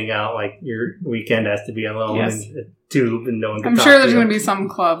planning out like your weekend has to be alone in a tube and no one can I'm talk sure to there's you. going to be some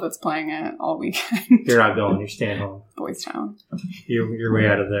club that's playing it all weekend. You're not going. You're staying home. Boys Town. You're way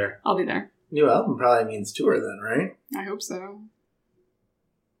out of there. I'll be there. New album probably means tour then, right? I hope so.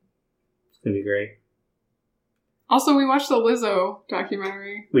 It's going to be great. Also, we watched the Lizzo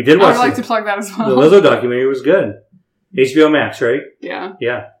documentary. We did watch I would like to plug that as well. The Lizzo documentary was good. HBO Max, right? Yeah.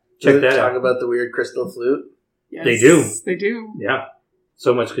 Yeah. Check that out. Talk about the weird crystal flute. Yes, They do. They do. Yeah.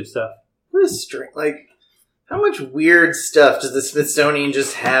 So much good stuff. What is like? How much weird stuff does the Smithsonian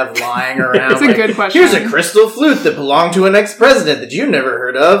just have lying around? It's a good question. Here's a crystal flute that belonged to an ex-president that you never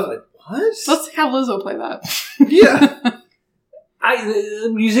heard of. Like, what? Let's have Lizzo play that. Yeah.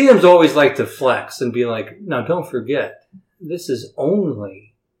 Museums always like to flex and be like, no, don't forget, this is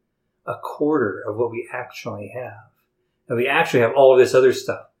only a quarter of what we actually have. And we actually have all of this other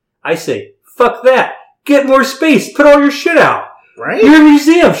stuff. I say, fuck that. Get more space. Put all your shit out. Right? You're a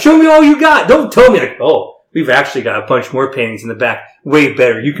museum. Show me all you got. Don't tell me like, oh, we've actually got a bunch more paintings in the back. Way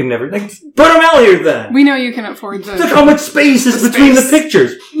better. You can never, like, put them out here then. We know you can afford the... Look how much space is between the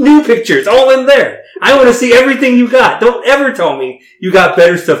pictures. New pictures, all in there. I want to see everything you got. Don't ever tell me you got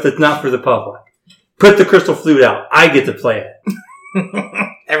better stuff that's not for the public. Put the crystal flute out. I get to play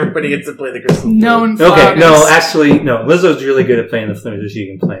it. Everybody gets to play the crystal flute. Known Okay, no, actually, no. Lizzo's really good at playing the flute, so she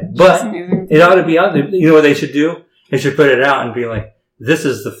can play it. But it ought to be out there. You know what they should do? They should put it out and be like, this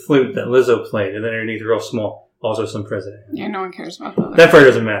is the flute that Lizzo played. And then underneath, real small, also some president. Yeah, no one cares about that. That part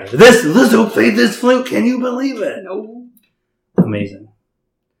doesn't matter. This, Lizzo played this flute. Can you believe it? No. Amazing.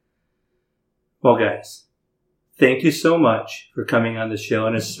 Well, guys, thank you so much for coming on the show.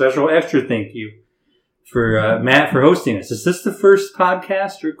 And a special extra thank you for Matt for hosting us. Is this the first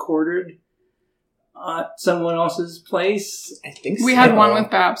podcast recorded at someone else's place? I think so. We had one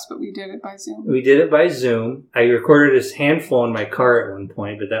with Babs, but we did it by Zoom. We did it by Zoom. I recorded a handful in my car at one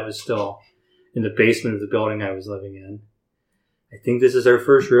point, but that was still in the basement of the building I was living in. I think this is our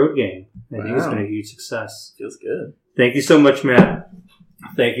first road game. I think it's been a huge success. Feels good. Thank you so much, Matt.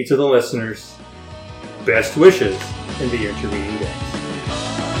 Thank you to the listeners. Best wishes in the intervening days.